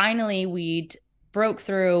 Finally, we'd broke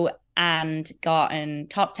through and gotten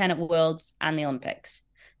top 10 at Worlds and the Olympics.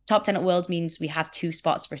 Top 10 at Worlds means we have 2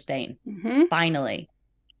 spots for Spain. Finally,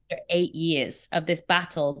 after 8 years of this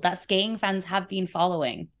battle that skating fans have been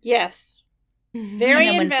following. Yes. Very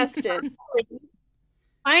invested.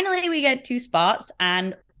 Finally, we get 2 spots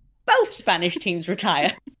and both Spanish teams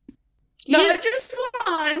retire. Not just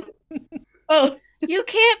one. Both. You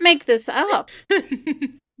can't make this up.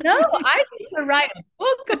 No, I need to write a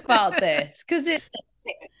book about this because it's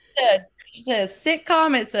a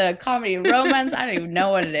sitcom, it's a comedy romance. I don't even know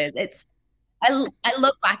what it is. I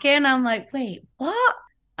look back in, I'm like, wait, what?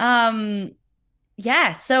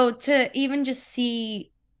 Yeah. So to even just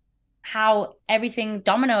see how everything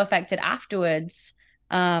domino affected afterwards,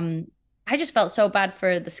 I just felt so bad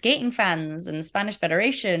for the skating fans and the Spanish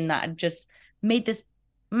Federation that had just made this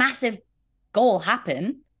massive goal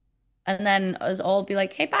happen. And then us all be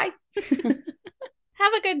like, hey, bye.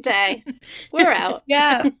 Have a good day. We're out.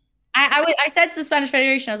 Yeah. I said to the Spanish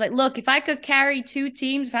Federation, I was like, look, if I could carry 2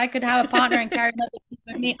 teams, if I could have a partner and carry another team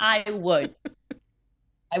with me, I would.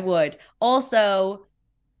 I would. Also,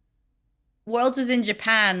 Worlds was in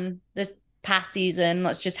Japan this past season.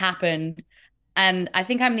 That's just happened. And I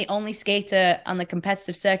think I'm the only skater on the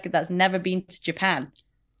competitive circuit that's never been to Japan.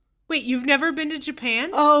 Wait, you've never been to Japan?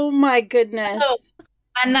 Oh, my goodness. Oh.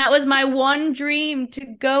 And that was my one dream, to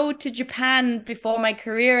go to Japan before my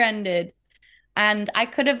career ended. And I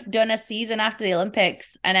could have done a season after the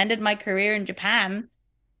Olympics and ended my career in Japan.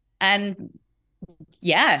 And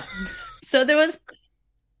yeah, so there was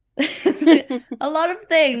a lot of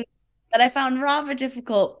things that I found rather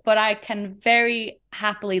difficult, but I can very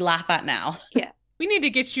happily laugh at now. Yeah. We need to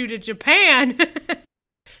get you to Japan.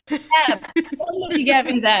 Yeah, somebody get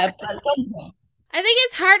me there. I think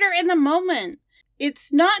it's harder in the moment.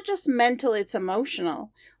 It's not just mental, it's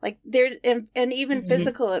emotional. Like there, and even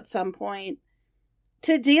physical at some point.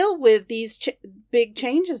 To deal with these big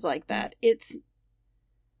changes like that,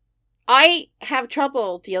 I have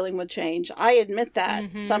trouble dealing with change. I admit that.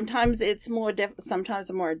 Sometimes it's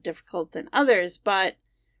sometimes more difficult than others, but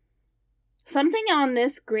something on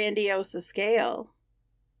this grandiose scale,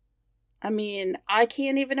 I mean, I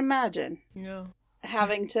can't even imagine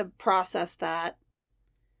having to process that.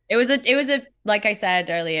 It was a like I said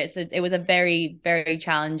earlier, it was a very, very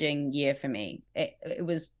challenging year for me. It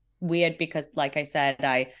was weird because, like I said,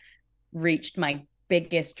 I reached my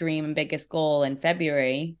biggest dream and biggest goal in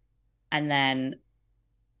February, and then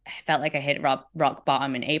I felt like I hit rock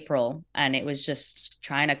bottom in April, and it was just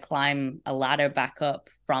trying to climb a ladder back up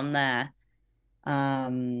from there.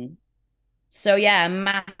 So yeah,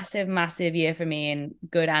 massive, massive year for me in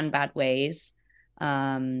good and bad ways.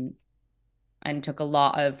 And took a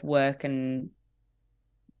lot of work and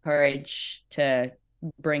courage to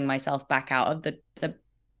bring myself back out of the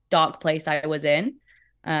dark place I was in.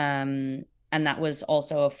 And that was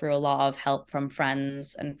also through a lot of help from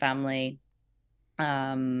friends and family,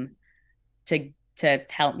 um, to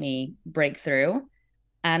help me break through.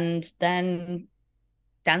 And then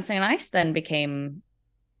dancing on ice then became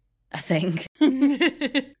a thing.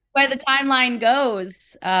 Where the timeline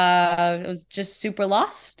goes, I was just super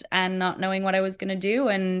lost and not knowing what I was going to do.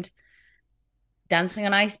 And dancing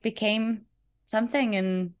on ice became something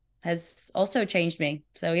and has also changed me.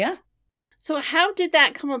 So, yeah. So how did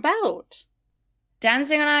that come about?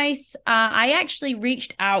 Dancing on Ice, I actually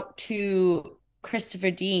reached out to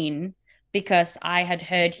Christopher Dean because I had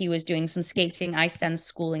heard he was doing some skating ice dance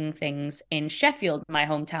schooling things in Sheffield, my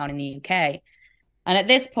hometown in the UK. And at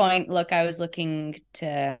this point, look, I was looking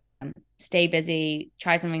to stay busy,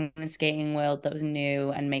 try something in the skating world that was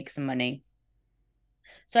new, and make some money.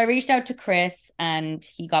 So I reached out to Chris, and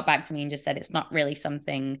he got back to me and just said it's not really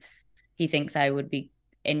something he thinks I would be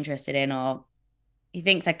interested in, or he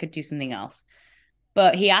thinks I could do something else.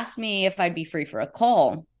 But he asked me if I'd be free for a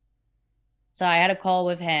call. So I had a call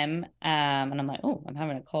with him, and I'm like, oh, I'm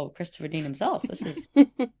having a call with Christopher Dean himself. This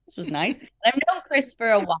was nice. I've known Chris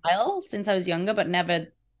for a while since I was younger, but never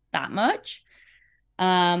that much.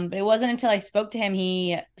 But it wasn't until I spoke to him,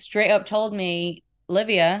 he straight up told me,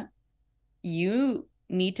 Olivia, you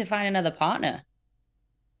need to find another partner.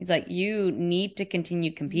 He's like, you need to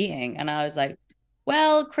continue competing. And I was like,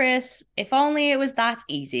 well, Chris, if only it was that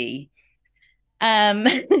easy. Um,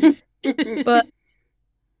 but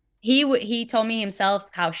he told me himself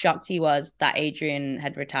how shocked he was that Adrian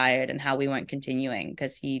had retired and how we weren't continuing,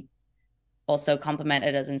 because he also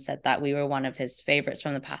complimented us and said that we were one of his favorites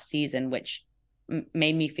from the past season, which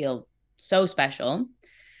made me feel so special.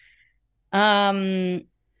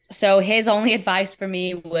 So his only advice for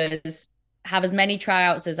me was have as many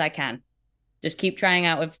tryouts as I can. Just keep trying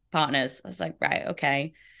out with partners. I was like, right,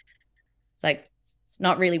 okay. It's like, it's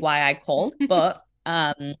not really why I called, but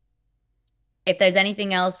if there's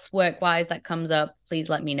anything else work-wise that comes up, please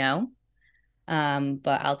let me know.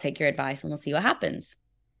 But I'll take your advice and we'll see what happens.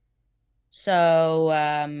 So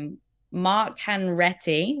Mark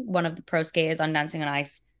Hanretti, one of the pro skaters on Dancing on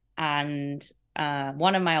Ice, and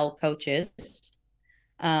one of my old coaches,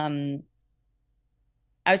 I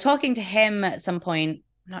was talking to him at some point,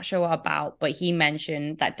 I'm not sure what about, but he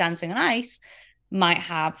mentioned that Dancing on Ice might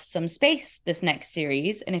have some space this next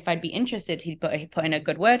series, and if I'd be interested, he'd put in a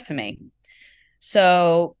good word for me.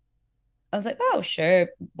 So I was like, oh, sure,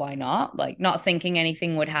 why not? Like, not thinking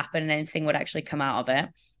anything would happen and anything would actually come out of it.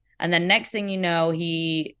 And then next thing you know,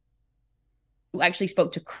 he actually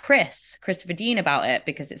spoke to Christopher Dean, about it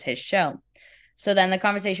because it's his show. So then the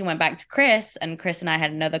conversation went back to Chris, and Chris and I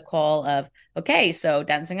had another call of, okay, so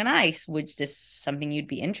Dancing on Ice, would this something you'd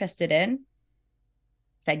be interested in?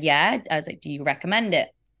 Said, yeah. I was like, do you recommend it?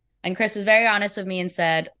 And Chris was very honest with me and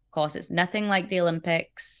said, of course, it's nothing like the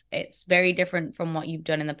Olympics. It's very different from what you've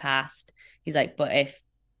done in the past. He's like, but if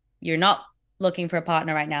you're not looking for a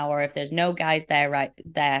partner right now, or if there's no guys there right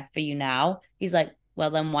there for you now, he's like,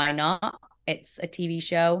 well, then why not? It's a TV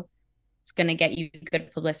show. It's going to get you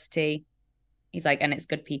good publicity. He's like, and it's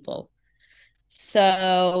good people.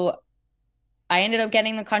 So I ended up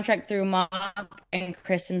getting the contract through Mark and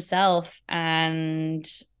Chris himself, and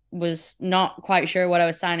was not quite sure what I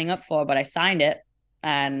was signing up for, but I signed it.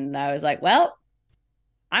 And I was like, well,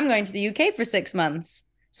 I'm going to the UK for 6 months.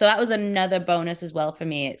 So that was another bonus as well for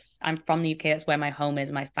me. I'm from the UK. That's where my home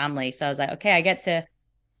is, my family. So I was like, okay, I get to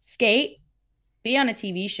skate, be on a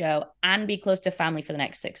TV show, and be close to family for the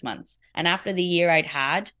next 6 months. And after the year I'd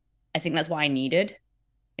had, I think that's what I needed.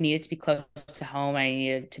 I needed to be close to home. I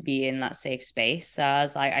needed to be in that safe space. So I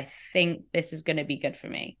was like, I think this is going to be good for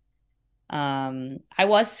me. I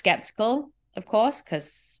was skeptical, of course,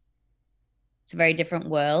 because it's a very different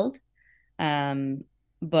world.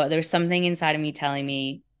 But there's something inside of me telling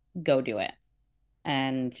me, go do it.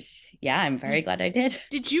 And yeah, I'm very glad I did.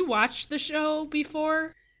 Did you watch the show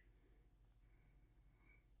before?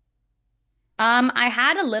 I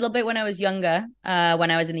had a little bit when I was younger,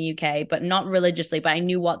 when I was in the UK, but not religiously, but I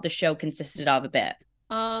knew what the show consisted of a bit.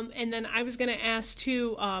 And then I was going to ask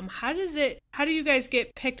too, how do you guys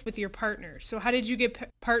get picked with your partners? So how did you get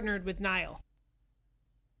partnered with Niall?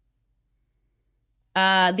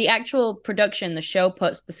 The actual production, the show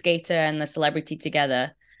puts the skater and the celebrity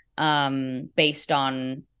together, based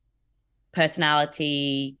on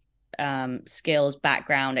personality, skills,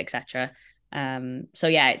 background, etc. So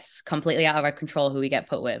yeah, it's completely out of our control who we get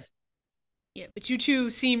put with. Yeah, but you two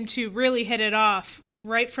seem to really hit it off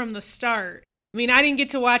right from the start. I mean, I didn't get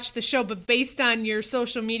to watch the show, but based on your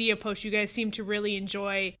social media posts, you guys seem to really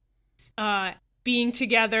enjoy being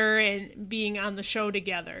together and being on the show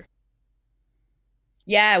together.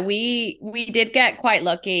 Yeah, we did get quite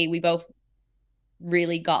lucky. We both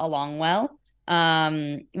really got along well.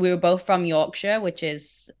 We were both from Yorkshire, which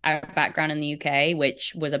is our background in the UK,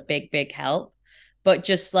 which was a big, big help. But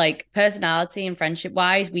just like personality and friendship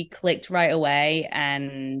wise, we clicked right away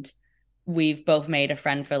and we've both made a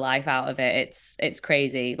friend for life out of it. It's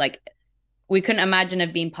crazy. Like we couldn't imagine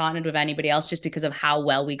have been partnered with anybody else just because of how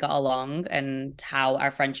well we got along and how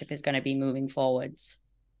our friendship is going to be moving forwards.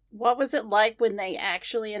 What was it like when they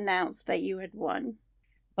actually announced that you had won?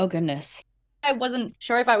 Oh goodness. I wasn't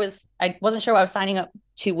sure what I was signing up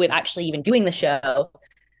to with actually even doing the show.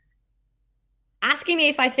 Asking me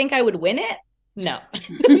if I think I would win it? No.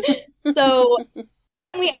 So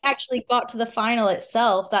when we actually got to the final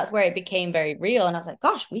itself, that's where it became very real. And I was like,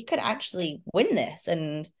 gosh, we could actually win this.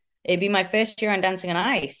 And it'd be my first year on Dancing on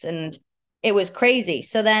Ice. And it was crazy.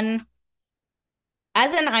 So then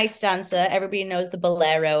as an ice dancer, everybody knows the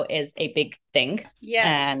bolero is a big thing Yes.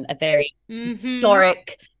 and a very Mm-hmm.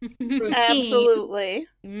 historic routine. Absolutely.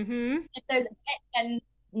 Mm-hmm. If there's and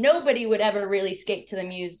nobody would ever really skate to the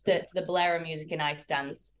music to the bolero music in ice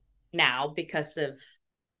dance now because of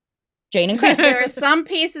Jane and Chris. There are some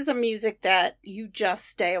pieces of music that you just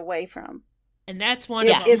stay away from. And that's one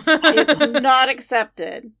of them. It's not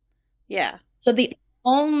accepted. Yeah. So the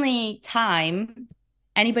only time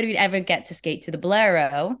anybody would ever get to skate to the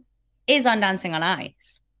bolero is on Dancing on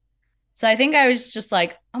Ice. So I think I was just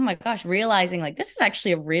like, oh my gosh, realizing like this is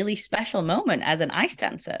actually a really special moment as an ice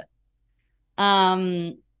dancer.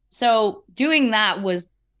 So doing that was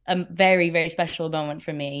a very, very special moment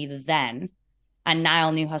for me then. And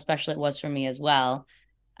Niall knew how special it was for me as well.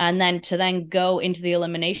 And then to then go into the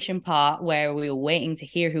elimination part where we were waiting to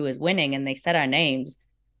hear who was winning and they said our names.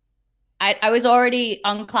 I was already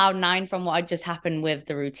on cloud nine from what had just happened with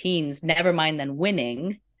the routines, never mind then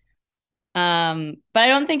winning. But I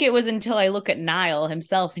don't think it was until I look at Niall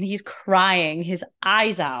himself and he's crying his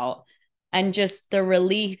eyes out and just the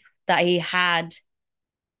relief that he had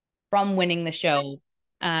from winning the show.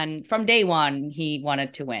 And from day one, he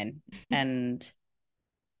wanted to win. And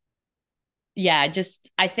yeah,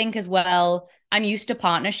 just I think as well, I'm used to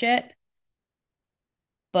partnership,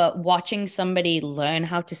 but watching somebody learn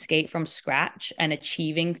how to skate from scratch and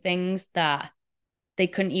achieving things that they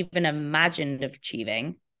couldn't even imagine of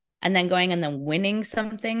achieving, and then going and then winning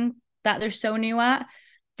something that they're so new at.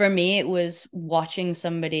 For me, it was watching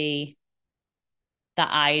somebody that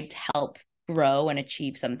I'd help grow and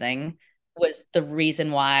achieve something was the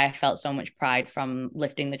reason why I felt so much pride from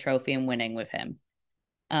lifting the trophy and winning with him.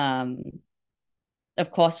 Um, of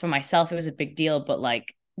course, for myself, it was a big deal, but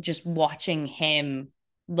like just watching him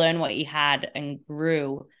learn what he had and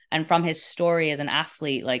grew, and from his story as an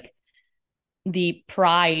athlete, like the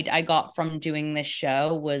pride I got from doing this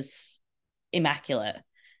show was immaculate.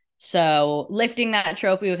 So lifting that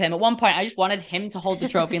trophy with him, at one point, I just wanted him to hold the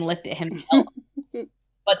trophy and lift it himself.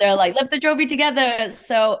 But they're like, lift the trophy together.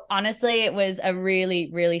 So honestly, it was a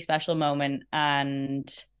really, really special moment and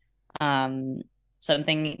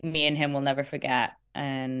something me and him will never forget.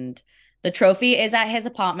 And the trophy is at his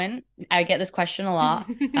apartment. I get this question a lot.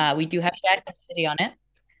 We do have shared custody on it,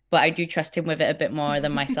 but I do trust him with it a bit more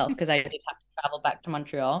than myself because I did have to travel back to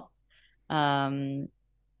Montreal.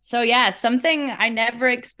 So yeah, something I never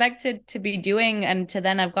expected to be doing, and to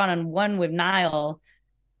then I've gone and won with Niall.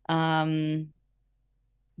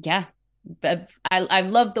 Yeah, but I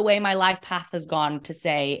love the way my life path has gone to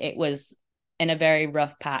say it was in a very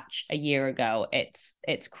rough patch a year ago.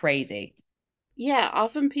 It's crazy. Yeah,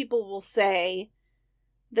 often people will say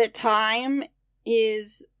that time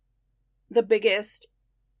is the biggest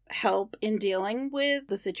help in dealing with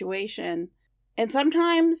the situation. And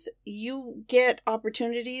sometimes you get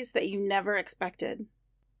opportunities that you never expected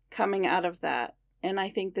coming out of that. And I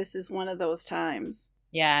think this is one of those times.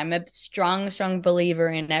 Yeah, I'm a strong, strong believer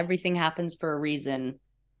in everything happens for a reason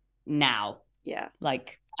now. Yeah.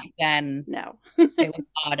 Like back then, No. it was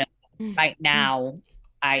harder. Right now,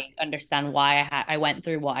 I understand why I went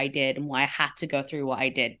through what I did and why I had to go through what I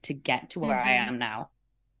did to get to where I am now.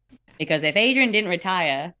 Because if Adrian didn't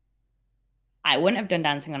retire, I wouldn't have done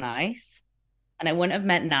Dancing on Ice, and I wouldn't have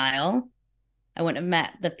met Niall. I wouldn't have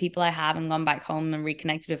met the people I have and gone back home and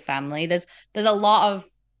reconnected with family. There's a lot of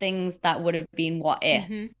things that would have been what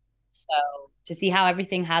if. So to see how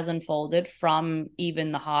everything has unfolded from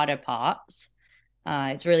even the harder parts,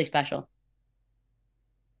 it's really special.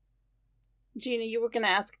 Gina, you were going to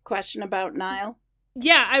ask a question about Niall?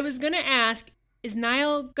 Yeah, I was going to ask, is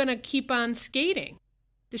Niall going to keep on skating?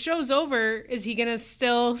 The show's over. Is he going to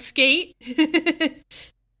still skate? People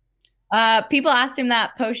asked him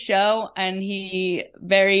that post show, and he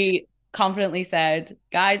very confidently said,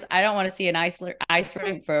 "Guys, I don't want to see an ice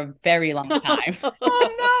rink for a very long time."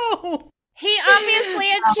 Oh no! He obviously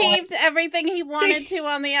achieved everything he wanted to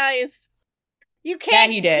on the ice. You Yeah,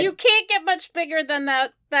 can't he did. you can't get much bigger than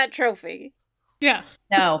that trophy. Yeah.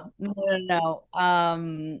 No, no, no,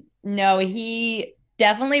 no. No, he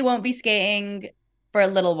definitely won't be skating for a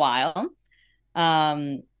little while.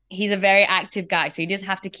 He's a very active guy, so he does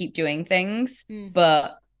have to keep doing things,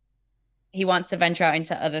 but he wants to venture out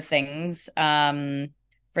into other things,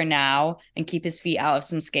 for now and keep his feet out of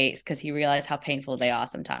some skates because he realized how painful they are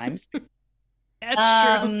sometimes.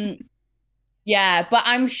 That's true. Yeah, but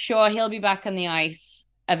I'm sure he'll be back on the ice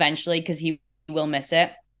eventually because he will miss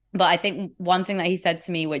it. But I think one thing that he said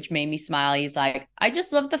to me, which made me smile, he's like, I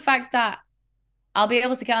just love the fact that I'll be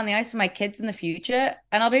able to get on the ice with my kids in the future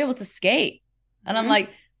and I'll be able to skate. And I'm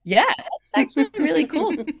like, yeah, that's actually really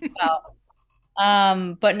cool to think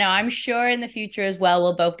about. But no, I'm sure in the future as well,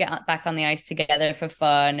 we'll both get back on the ice together for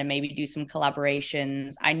fun and maybe do some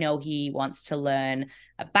collaborations. I know he wants to learn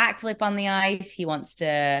a backflip on the ice. He wants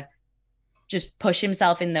to just push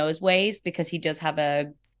himself in those ways because he does have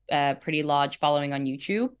a pretty large following on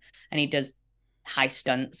YouTube and he does high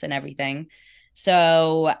stunts and everything.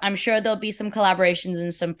 So I'm sure there'll be some collaborations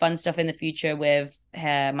and some fun stuff in the future with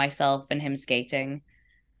myself and him skating,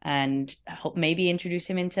 and I hope maybe introduce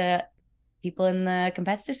him into people in the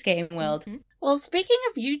competitive skating world. Well, speaking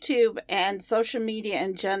of YouTube and social media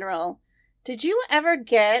in general, did you ever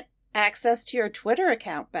get access to your Twitter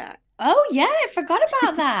account back? Oh yeah, I forgot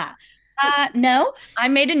about that. No, I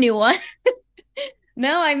made a new one.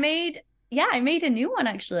 No, I made a new one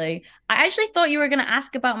actually. I actually thought you were going to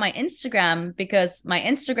ask about my Instagram because my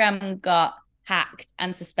Instagram got hacked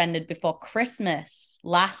and suspended before Christmas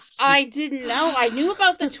last year. I didn't know. I knew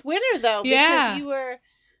about the Twitter though, because you were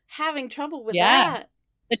having trouble with that.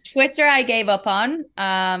 The Twitter I gave up on,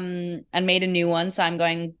 and made a new one. So I'm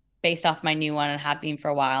going based off my new one and have been for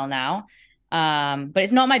a while now. But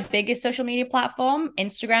it's not my biggest social media platform.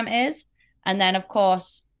 Instagram is. And then, of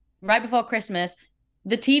course, right before Christmas,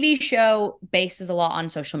 the TV show bases a lot on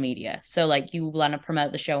social media. So, like, you want to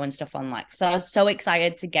promote the show and stuff online. So I was so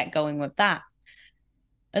excited to get going with that.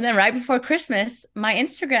 And then right before Christmas, my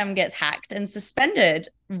Instagram gets hacked and suspended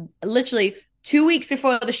literally 2 weeks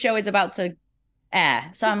before the show is about to air.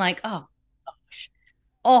 So I'm like, oh gosh,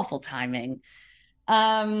 awful timing.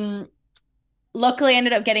 Luckily I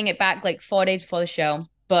ended up getting it back like 4 days before the show,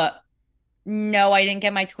 but no, I didn't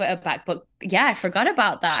get my Twitter back. But yeah, I forgot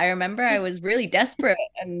about that. I remember I was really desperate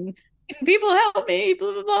and people help me,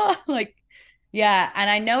 blah blah blah. Like, yeah, and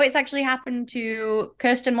I know it's actually happened to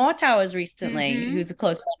Kirsten Moortowers recently, who's a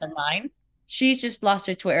close friend of mine. She's just lost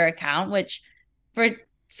her Twitter account, which for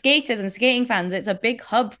skaters and skating fans, it's a big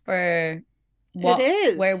hub for it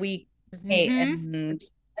is where we skate and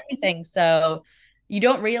everything. So you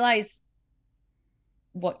don't realize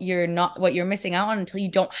what you're missing out on until you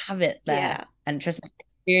don't have it there. Yeah. And trust me, I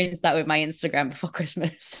experienced that with my Instagram before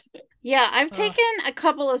Christmas. Yeah, I've taken a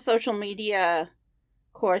couple of social media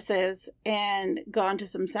courses and gone to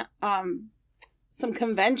some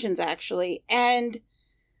conventions actually, and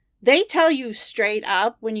they tell you straight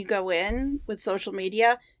up when you go in with social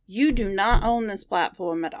media, you do not own this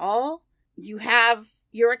platform at all. You have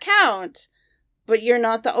your account, but you're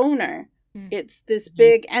not the owner. It's this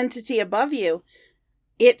big entity above you.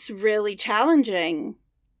 It's really challenging.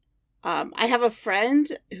 I have a friend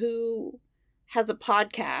who has a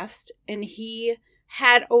podcast, and he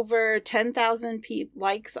had over 10,000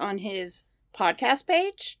 likes on his podcast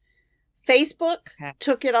page. Facebook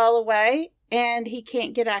took it all away, and he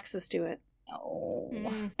can't get access to it.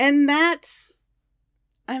 And that's,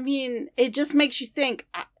 I mean, it just makes you think,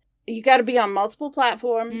 you got to be on multiple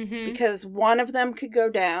platforms because one of them could go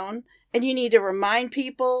down, and you need to remind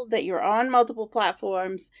people that you're on multiple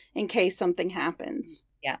platforms in case something happens.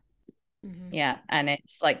 Yeah. Yeah. And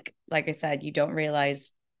it's like I said, you don't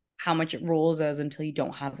realize how much it rules us until you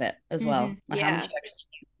don't have it as well. Like how much you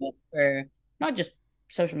actually use it for not just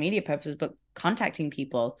social media purposes, but contacting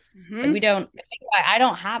people. Like I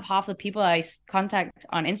don't have half the people I contact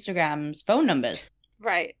on Instagram's phone numbers.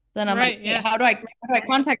 Right. Then I'm like, how do I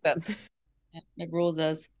contact them? It rules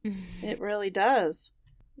us. It really does.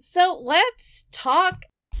 So let's talk.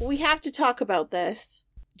 We have to talk about this.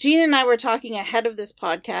 Gina and I were talking ahead of this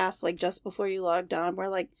podcast, like just before you logged on. We're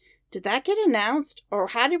like, did that get announced? Or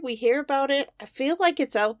how did we hear about it? I feel like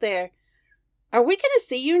it's out there. Are we going to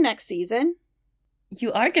see you next season?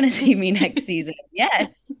 You are going to see me next season.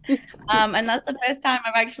 Yes. And that's the first time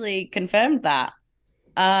I've actually confirmed that.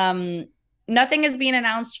 Nothing has been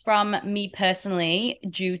announced from me personally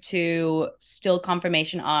due to still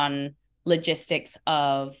confirmation on logistics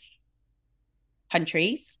of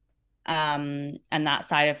countries, and that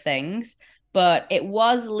side of things. But it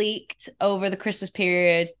was leaked over the Christmas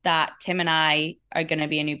period that Tim and I are going to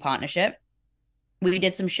be a new partnership. We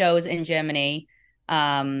did some shows in Germany,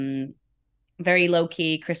 very low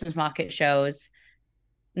key Christmas market shows,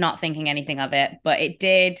 not thinking anything of it, but it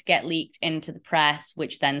did get leaked into the press,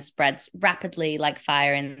 which then spreads rapidly like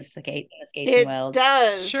fire in the skating It world.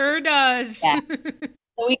 does. Sure does. Yeah.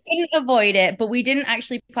 So we couldn't avoid it, but we didn't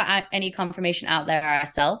actually put out any confirmation out there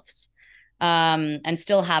ourselves, and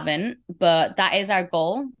still haven't. But that is our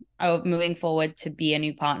goal of moving forward to be a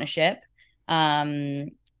new partnership.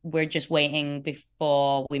 We're just waiting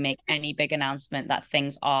before we make any big announcement that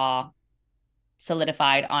things are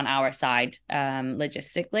solidified on our side,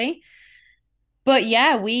 logistically. But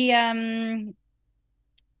yeah, we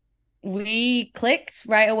clicked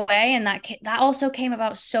right away, and that also came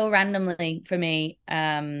about so randomly for me.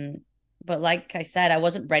 But like I said, I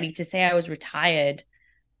wasn't ready to say I was retired.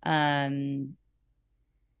 And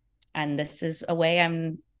this is a way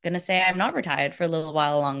I'm gonna say I'm not retired for a little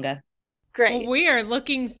while longer. Great. Well, we are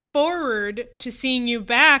looking forward to seeing you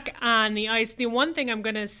back on the ice. The one thing I'm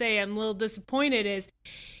going to say I'm a little disappointed is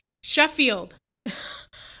Sheffield.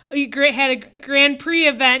 You had a Grand Prix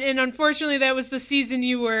event, and unfortunately, that was the season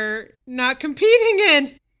you were not competing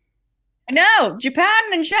in. No,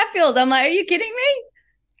 Japan and Sheffield. I'm like, are you kidding me?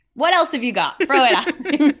 What else have you got? Throw it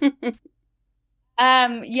out.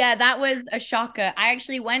 Yeah, that was a shocker. I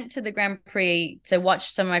actually went to the Grand Prix to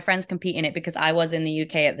watch some of my friends compete in it because I was in the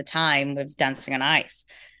UK at the time with Dancing on Ice.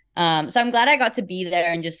 So I'm glad I got to be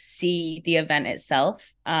there and just see the event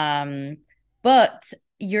itself. But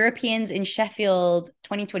Europeans in Sheffield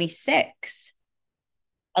 2026,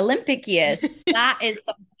 Olympic years, that is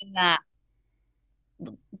something that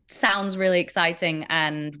sounds really exciting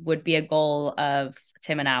and would be a goal of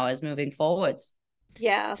Tim and ours moving forwards.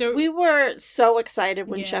 Yeah, so we were so excited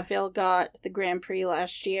when Sheffield got the Grand Prix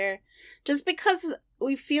last year, just because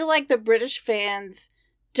we feel like the British fans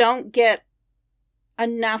don't get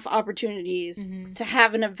enough opportunities to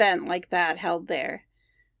have an event like that held there.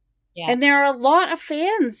 Yeah. And there are a lot of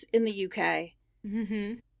fans in the UK.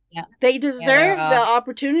 Mm-hmm. Yeah. They deserve the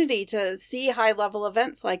opportunity to see high-level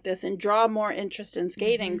events like this and draw more interest in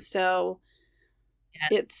skating. So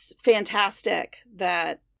it's fantastic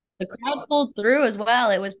that the crowd pulled through as well.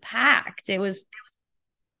 It was packed. It was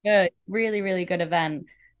good. Really, really good event.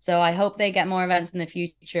 So I hope they get more events in the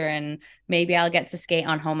future, and maybe I'll get to skate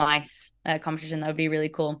on home ice competition. That would be really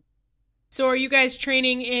cool. So are you guys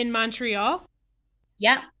training in Montreal?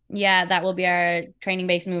 Yeah. Yeah, that will be our training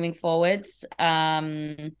base moving forwards.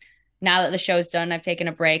 Now that the show's done, I've taken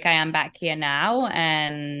a break. I am back here now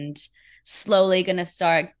and slowly going to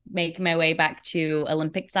start making my way back to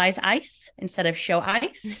Olympic size ice instead of show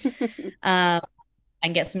ice.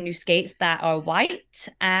 And get some new skates that are white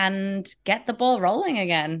and get the ball rolling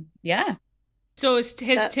again. Yeah. So has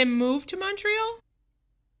Tim moved to Montreal?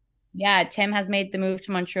 Yeah, Tim has made the move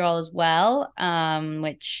to Montreal as well,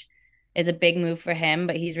 which is a big move for him,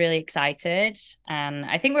 but he's really excited. And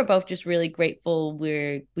I think we're both just really grateful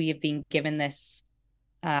we have been given this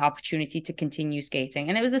opportunity to continue skating.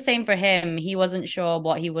 And it was the same for him. He wasn't sure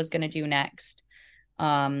what he was going to do next.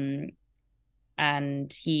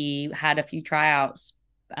 And he had a few tryouts.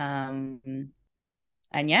 And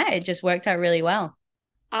yeah, it just worked out really well.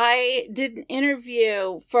 I did an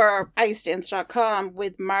interview for IceDance.com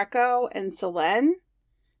with Marco and Selene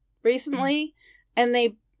recently, and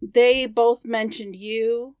they both mentioned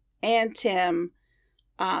you and Tim,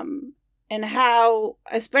 and how,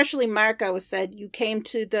 especially Marco said, you came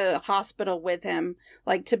to the hospital with him,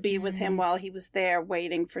 like to be with him while he was there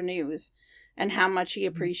waiting for news, and how much he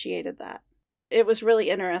appreciated that. It was really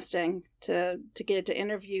interesting to get to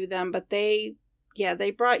interview them, but they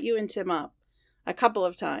brought you and Tim up a couple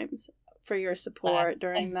of times for your support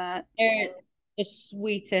during that. They're the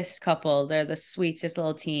sweetest couple. They're the sweetest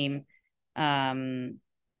little team.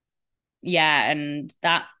 Yeah, and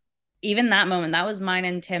that moment, that was mine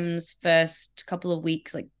and Tim's first couple of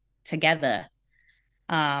weeks like together.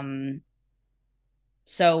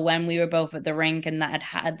 So when we were both at the rink and that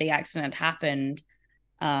had the accident had happened,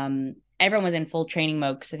 everyone was in full training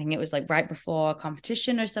mode because I think it was like right before a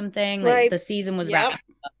competition or something. Like the season was wrapping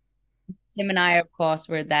up. Tim and I, of course,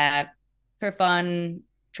 were there for fun,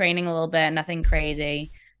 training a little bit, nothing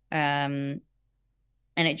crazy. And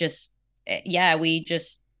we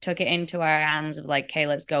just took it into our hands of like, okay,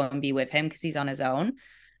 let's go and be with him because he's on his own.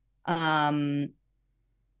 And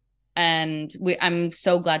I'm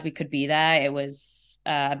so glad we could be there. It was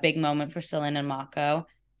a big moment for Selene and Marco.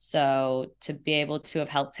 So to be able to have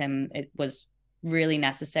helped him, it was really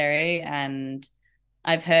necessary. And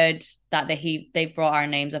I've heard that they've brought our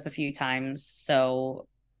names up a few times, so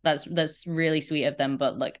that's really sweet of them.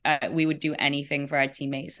 But look, we would do anything for our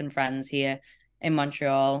teammates and friends here in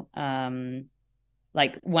Montreal.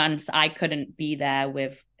 Like once I couldn't be there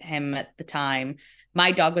with him at the time,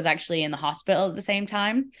 my dog was actually in the hospital at the same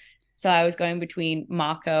time, so I was going between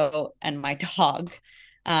Marco and my dog.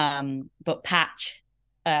 But Patch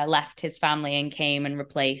left his family and came and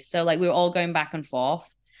replaced. So like we were all going back and forth.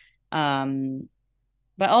 Um,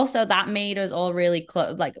 but also that made us all really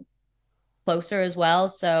closer as well.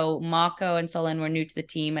 So Marco and Solon were new to the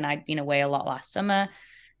team, and I'd been away a lot last summer,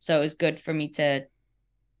 so it was good for me to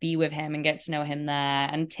be with him and get to know him there.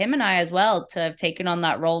 And Tim and I as well to have taken on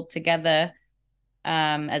that role together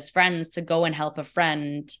as friends to go and help a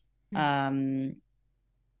friend. Um,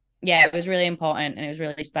 yeah, it was really important and it was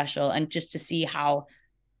really special. And just to see how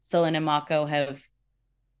Solon and Marco have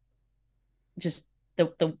just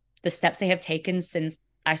the steps they have taken since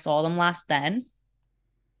I saw them last then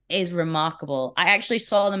is remarkable. I actually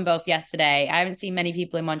saw them both yesterday. I haven't seen many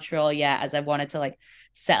people in Montreal yet as I wanted to like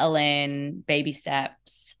settle in, baby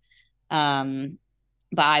steps. But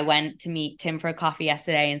I went to meet Tim for a coffee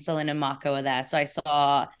yesterday and Selena and Marco were there. So I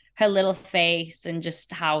saw her little face and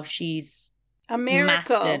just how she's A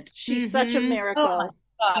miracle. mastered. She's such a Oh my miracle.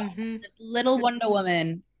 God. This little Wonder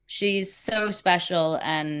Woman. She's so special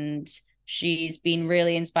and she's been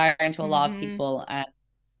really inspiring to a lot of people. And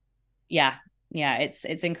yeah, yeah, it's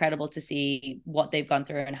incredible to see what they've gone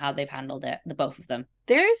through and how they've handled it, the both of them.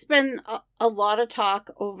 There's been a lot of talk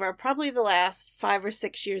over probably the last 5 or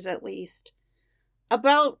 6 years at least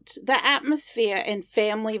about the atmosphere and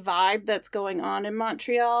family vibe that's going on in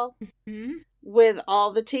Montreal with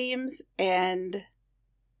all the teams. And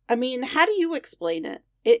I mean, how do you explain it?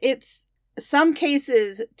 It's some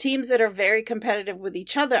cases, teams that are very competitive with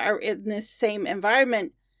each other are in this same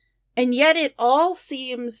environment, and yet it all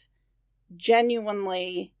seems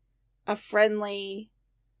genuinely a friendly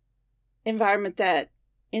environment that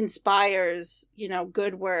inspires,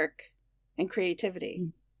 good work and creativity.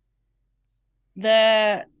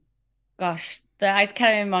 The Ice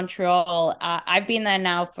Academy in Montreal, I've been there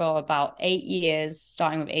now for about 8 years,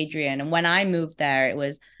 starting with Adrian. And when I moved there, it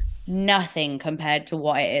was nothing compared to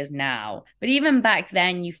what it is now. But even back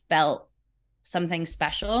then, you felt something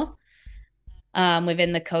special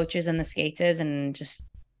within the coaches and the skaters and just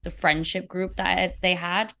the friendship group that they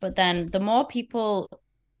had. But then the more people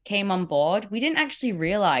came on board, we didn't actually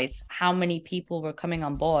realize how many people were coming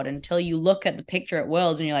on board until you look at the picture at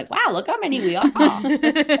Worlds and you're like, wow, look how many we are.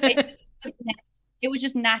 It was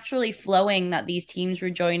just naturally flowing that these teams were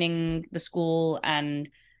joining the school and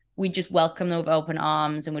we just welcomed them with open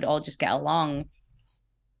arms and we'd all just get along.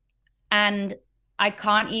 And I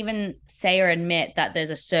can't even say or admit that there's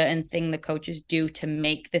a certain thing the coaches do to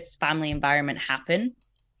make this family environment happen.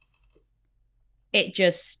 It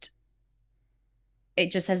just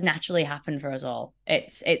has naturally happened for us all.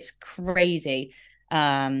 It's crazy.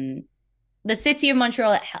 The city of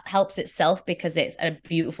Montreal helps itself because it's a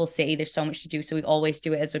beautiful city. There's so much to do, so we always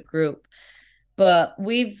do it as a group. But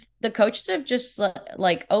the coaches have just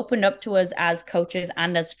like opened up to us as coaches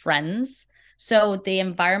and as friends. So the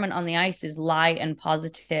environment on the ice is light and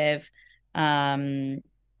positive.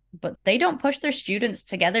 But they don't push their students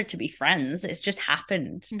together to be friends. It's just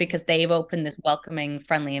happened because they've opened this welcoming,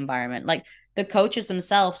 friendly environment. Like the coaches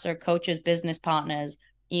themselves are coaches, business partners.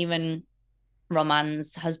 Even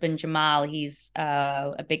Roman's husband Jamal, he's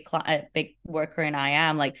a big worker in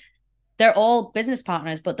IAM. Like they're all business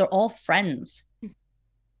partners, but they're all friends.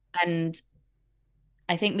 And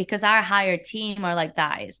I think because our higher team are like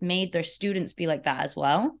that, it's made their students be like that as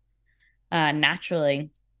well, naturally.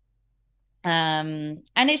 And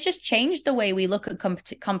it's just changed the way we look at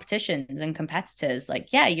competitions and competitors.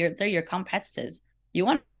 Like, yeah, they're your competitors. You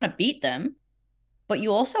want to beat them, but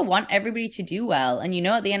you also want everybody to do well. And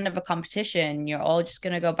at the end of a competition, you're all just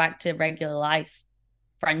going to go back to regular life,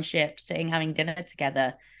 friendship, sitting, having dinner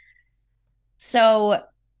together. So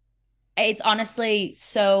it's honestly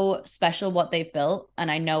so special what they've built. And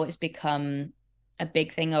I know it's become a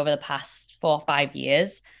big thing over the past 4 or 5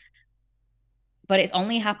 years. But it's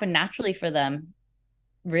only happened naturally for them,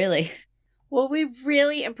 really. Well, we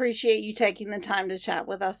really appreciate you taking the time to chat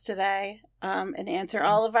with us today and answer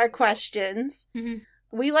all of our questions.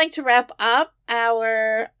 We like to wrap up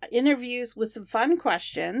our interviews with some fun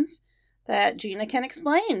questions that Gina can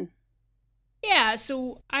explain. Yeah,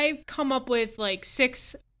 so I've come up with like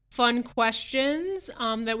 6 fun questions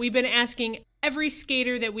that we've been asking every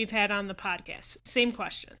skater that we've had on the podcast. Same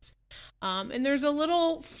questions. And there's a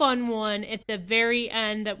little fun one at the very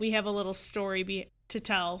end that we have a little story to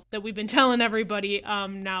tell that we've been telling everybody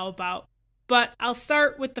now about but I'll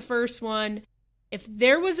start with the first one. If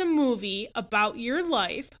there was a movie about your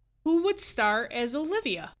life, who would star as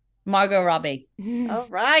Olivia? Margot Robbie. All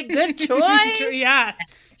right, good choice.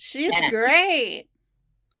 Yes. She's great.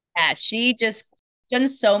 Yeah, she just done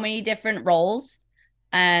so many different roles.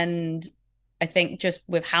 And I think just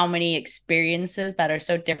with how many experiences that are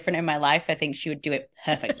so different in my life, I think she would do it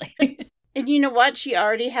perfectly. And you know what? She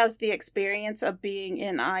already has the experience of being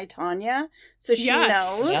in I, Tonya. So she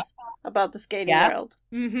knows about the skating world.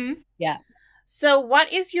 Mm-hmm. Yeah. So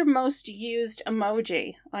what is your most used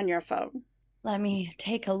emoji on your phone? Let me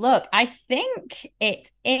take a look. I think it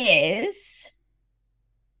is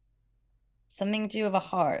something to do with a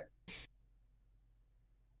heart.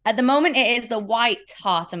 At the moment, it is the white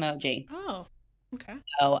heart emoji. Oh, okay.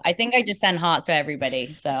 So I think I just send hearts to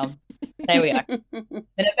everybody. So there we are. In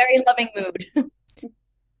a very loving mood.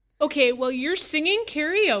 Okay, well, you're singing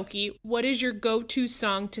karaoke. What is your go-to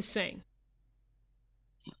song to sing?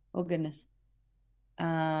 Oh, goodness.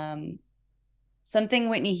 Something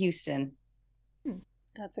Whitney Houston.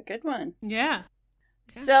 That's a good one. Yeah.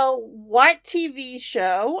 So what TV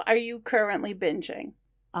show are you currently binging?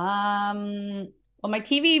 Well, my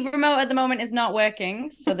TV remote at the moment is not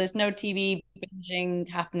working, so there's no TV binging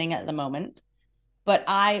happening at the moment. But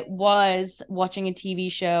I was watching a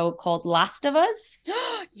TV show called Last of Us.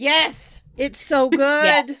 Yes, it's so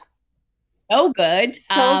good. Yeah. So good.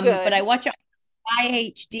 So good. But I watch it on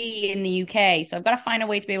Sky HD in the UK, so I've got to find a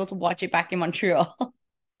way to be able to watch it back in Montreal.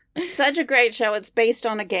 Such a great show. It's based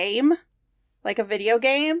on a game, like a video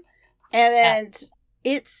game. And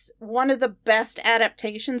it's one of the best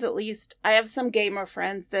adaptations, at least. I have some gamer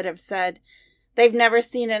friends that have said they've never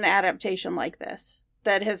seen an adaptation like this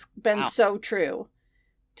that has been so true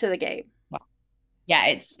to the game. Wow. Yeah,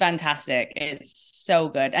 it's fantastic. It's so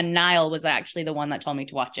good. And Niall was actually the one that told me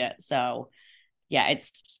to watch it. So, yeah,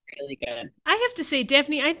 it's really good. I have to say,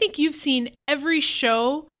 Daphne, I think you've seen every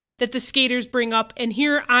show that the skaters bring up. And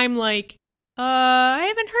here I'm like, I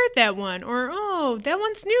haven't heard that one. Or, oh, that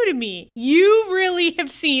one's new to me. You really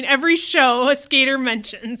have seen every show a skater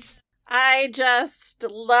mentions. I just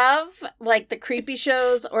love, like, the creepy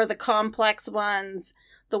shows or the complex ones.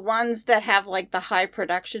 The ones that have, like, the high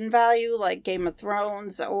production value, like Game of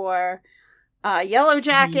Thrones or Yellow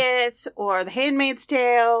Jackets or The Handmaid's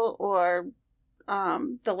Tale or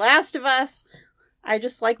The Last of Us. I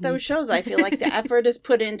just like those shows. I feel like the effort is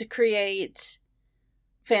put in to create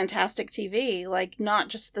fantastic TV. Like, not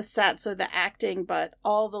just the sets or the acting, but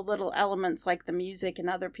all the little elements like the music and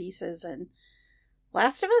other pieces. And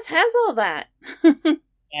Last of Us has all that. Yeah,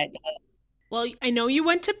 it does. Well, I know you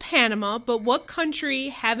went to Panama, but what country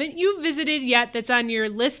haven't you visited yet that's on your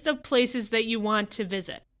list of places that you want to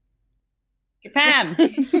visit? Japan.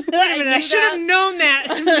 Wait a minute, I should have known that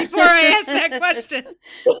before I asked that question.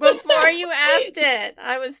 Before you asked it,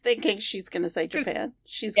 I was thinking she's going to say Japan.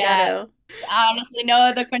 She's got to. Honestly, no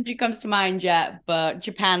other country comes to mind yet, but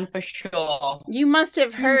Japan for sure. You must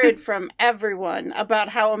have heard from everyone about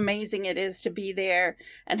how amazing it is to be there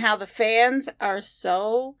and how the fans are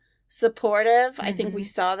so supportive. I think we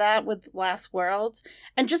saw that with Last Worlds.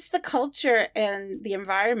 And just the culture and the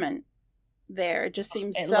environment there just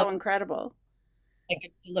seems so incredible.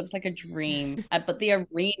 It looks like a dream. But the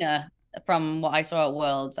arena, from what I saw at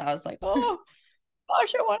Worlds, I was like, oh,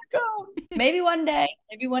 gosh, I want to go. Maybe one day.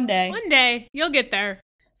 Maybe one day. One day. You'll get there.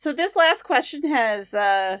 So this last question has,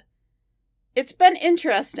 it's been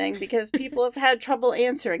interesting because people have had trouble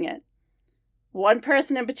answering it. One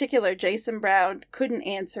person in particular, Jason Brown, couldn't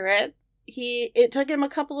answer it. It took him a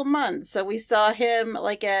couple of months. So we saw him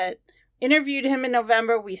interviewed him in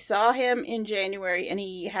November. We saw him in January and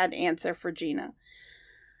he had an answer for Gina.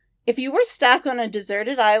 If you were stuck on a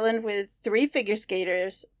deserted island with 3 figure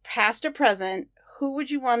skaters, past or present, who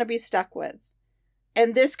would you want to be stuck with?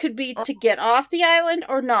 And this could be to get off the island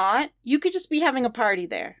or not. You could just be having a party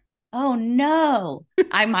there. Oh, no.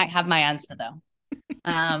 I might have my answer, though.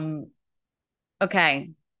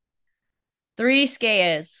 Okay. 3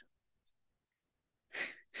 skaters.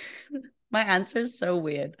 My answer is so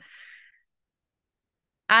weird.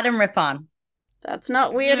 Adam Rippon. That's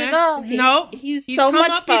not weird at all. He's so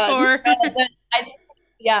much fun.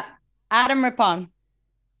 Yeah. Adam Rippon.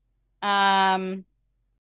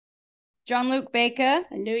 John-Luke Baker.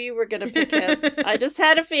 I knew you were going to pick him. I just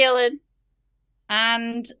had a feeling.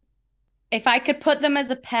 And if I could put them as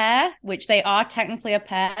a pair, which they are technically a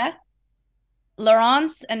pair,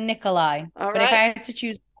 Laurence and Nikolai. All but right. if I had to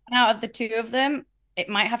choose one out of the 2 of them, it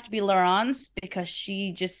might have to be Laurence because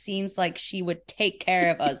she just seems like she would take care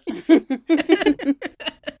of us. Those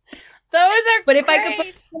are But if great. I could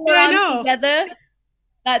put Laurence together,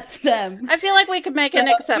 that's them. I feel like we could make an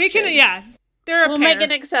exception. We can, yeah. They're a We'll pair. make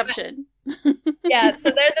an exception. Yeah,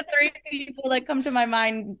 so they're the three people that come to my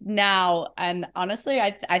mind now. And honestly,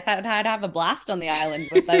 I thought I'd have a blast on the island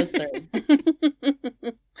with those three.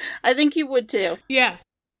 I think you would too. Yeah.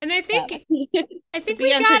 And I think Yeah.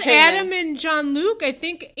 we got Adam and Jean-Luc. I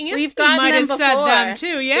think Anthony might have said them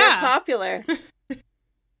too. Yeah. They're popular.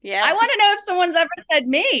 Yeah. I want to know if someone's ever said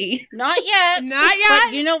me. Not yet. Not yet.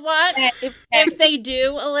 But you know what? If they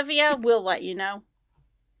do, Olivia, we'll let you know.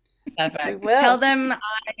 Perfect. We will. Tell them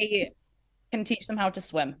I can teach them how to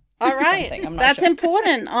swim. All right. That's sure.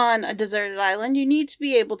 important on a deserted island. You need to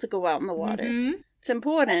be able to go out in the water. Mm-hmm. It's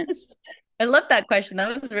important. I love that question.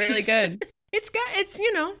 That was really good. It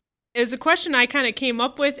was a question I kind of came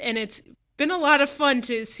up with, and it's been a lot of fun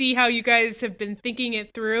to see how you guys have been thinking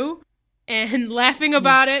it through and laughing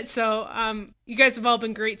about it. So you guys have all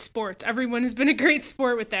been great sports. Everyone has been a great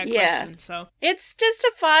sport with that question. So it's just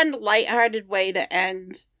a fun, lighthearted way to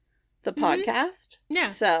end the podcast. Yeah.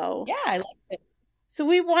 So yeah, I like it. So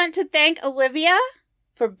we want to thank Olivia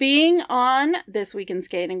for being on This Week in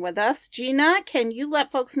Skating with us. Gina, can you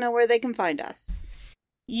let folks know where they can find us?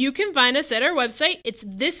 You can find us at our website. It's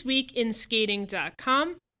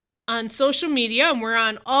thisweekinskating.com. On social media, and we're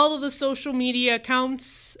on all of the social media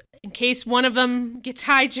accounts in case one of them gets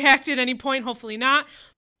hijacked at any point, hopefully not.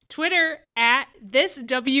 Twitter at This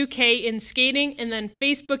WK in Skating, and then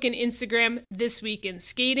Facebook and Instagram, This Week in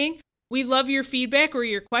Skating. We love your feedback or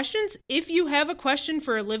your questions. If you have a question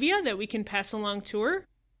for Olivia that we can pass along to her,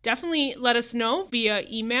 definitely let us know via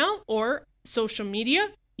email or social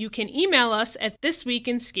media. You can email us at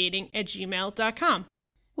thisweekinskating@gmail.com.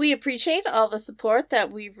 We appreciate all the support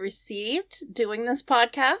that we've received doing this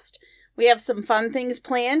podcast. We have some fun things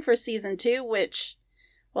planned for season 2, which,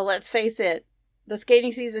 well, let's face it, the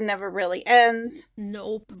skating season never really ends.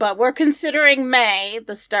 Nope. But we're considering May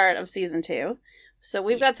the start of season 2. So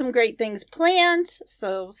we've got some great things planned,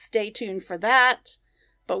 so stay tuned for that.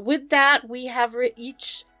 But with that, we've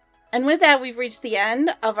reached the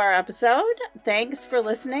end of our episode. Thanks for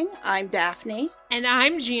listening. I'm Daphne. And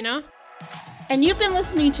I'm Gina. And you've been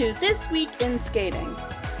listening to This Week in Skating.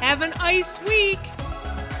 Have an ice week!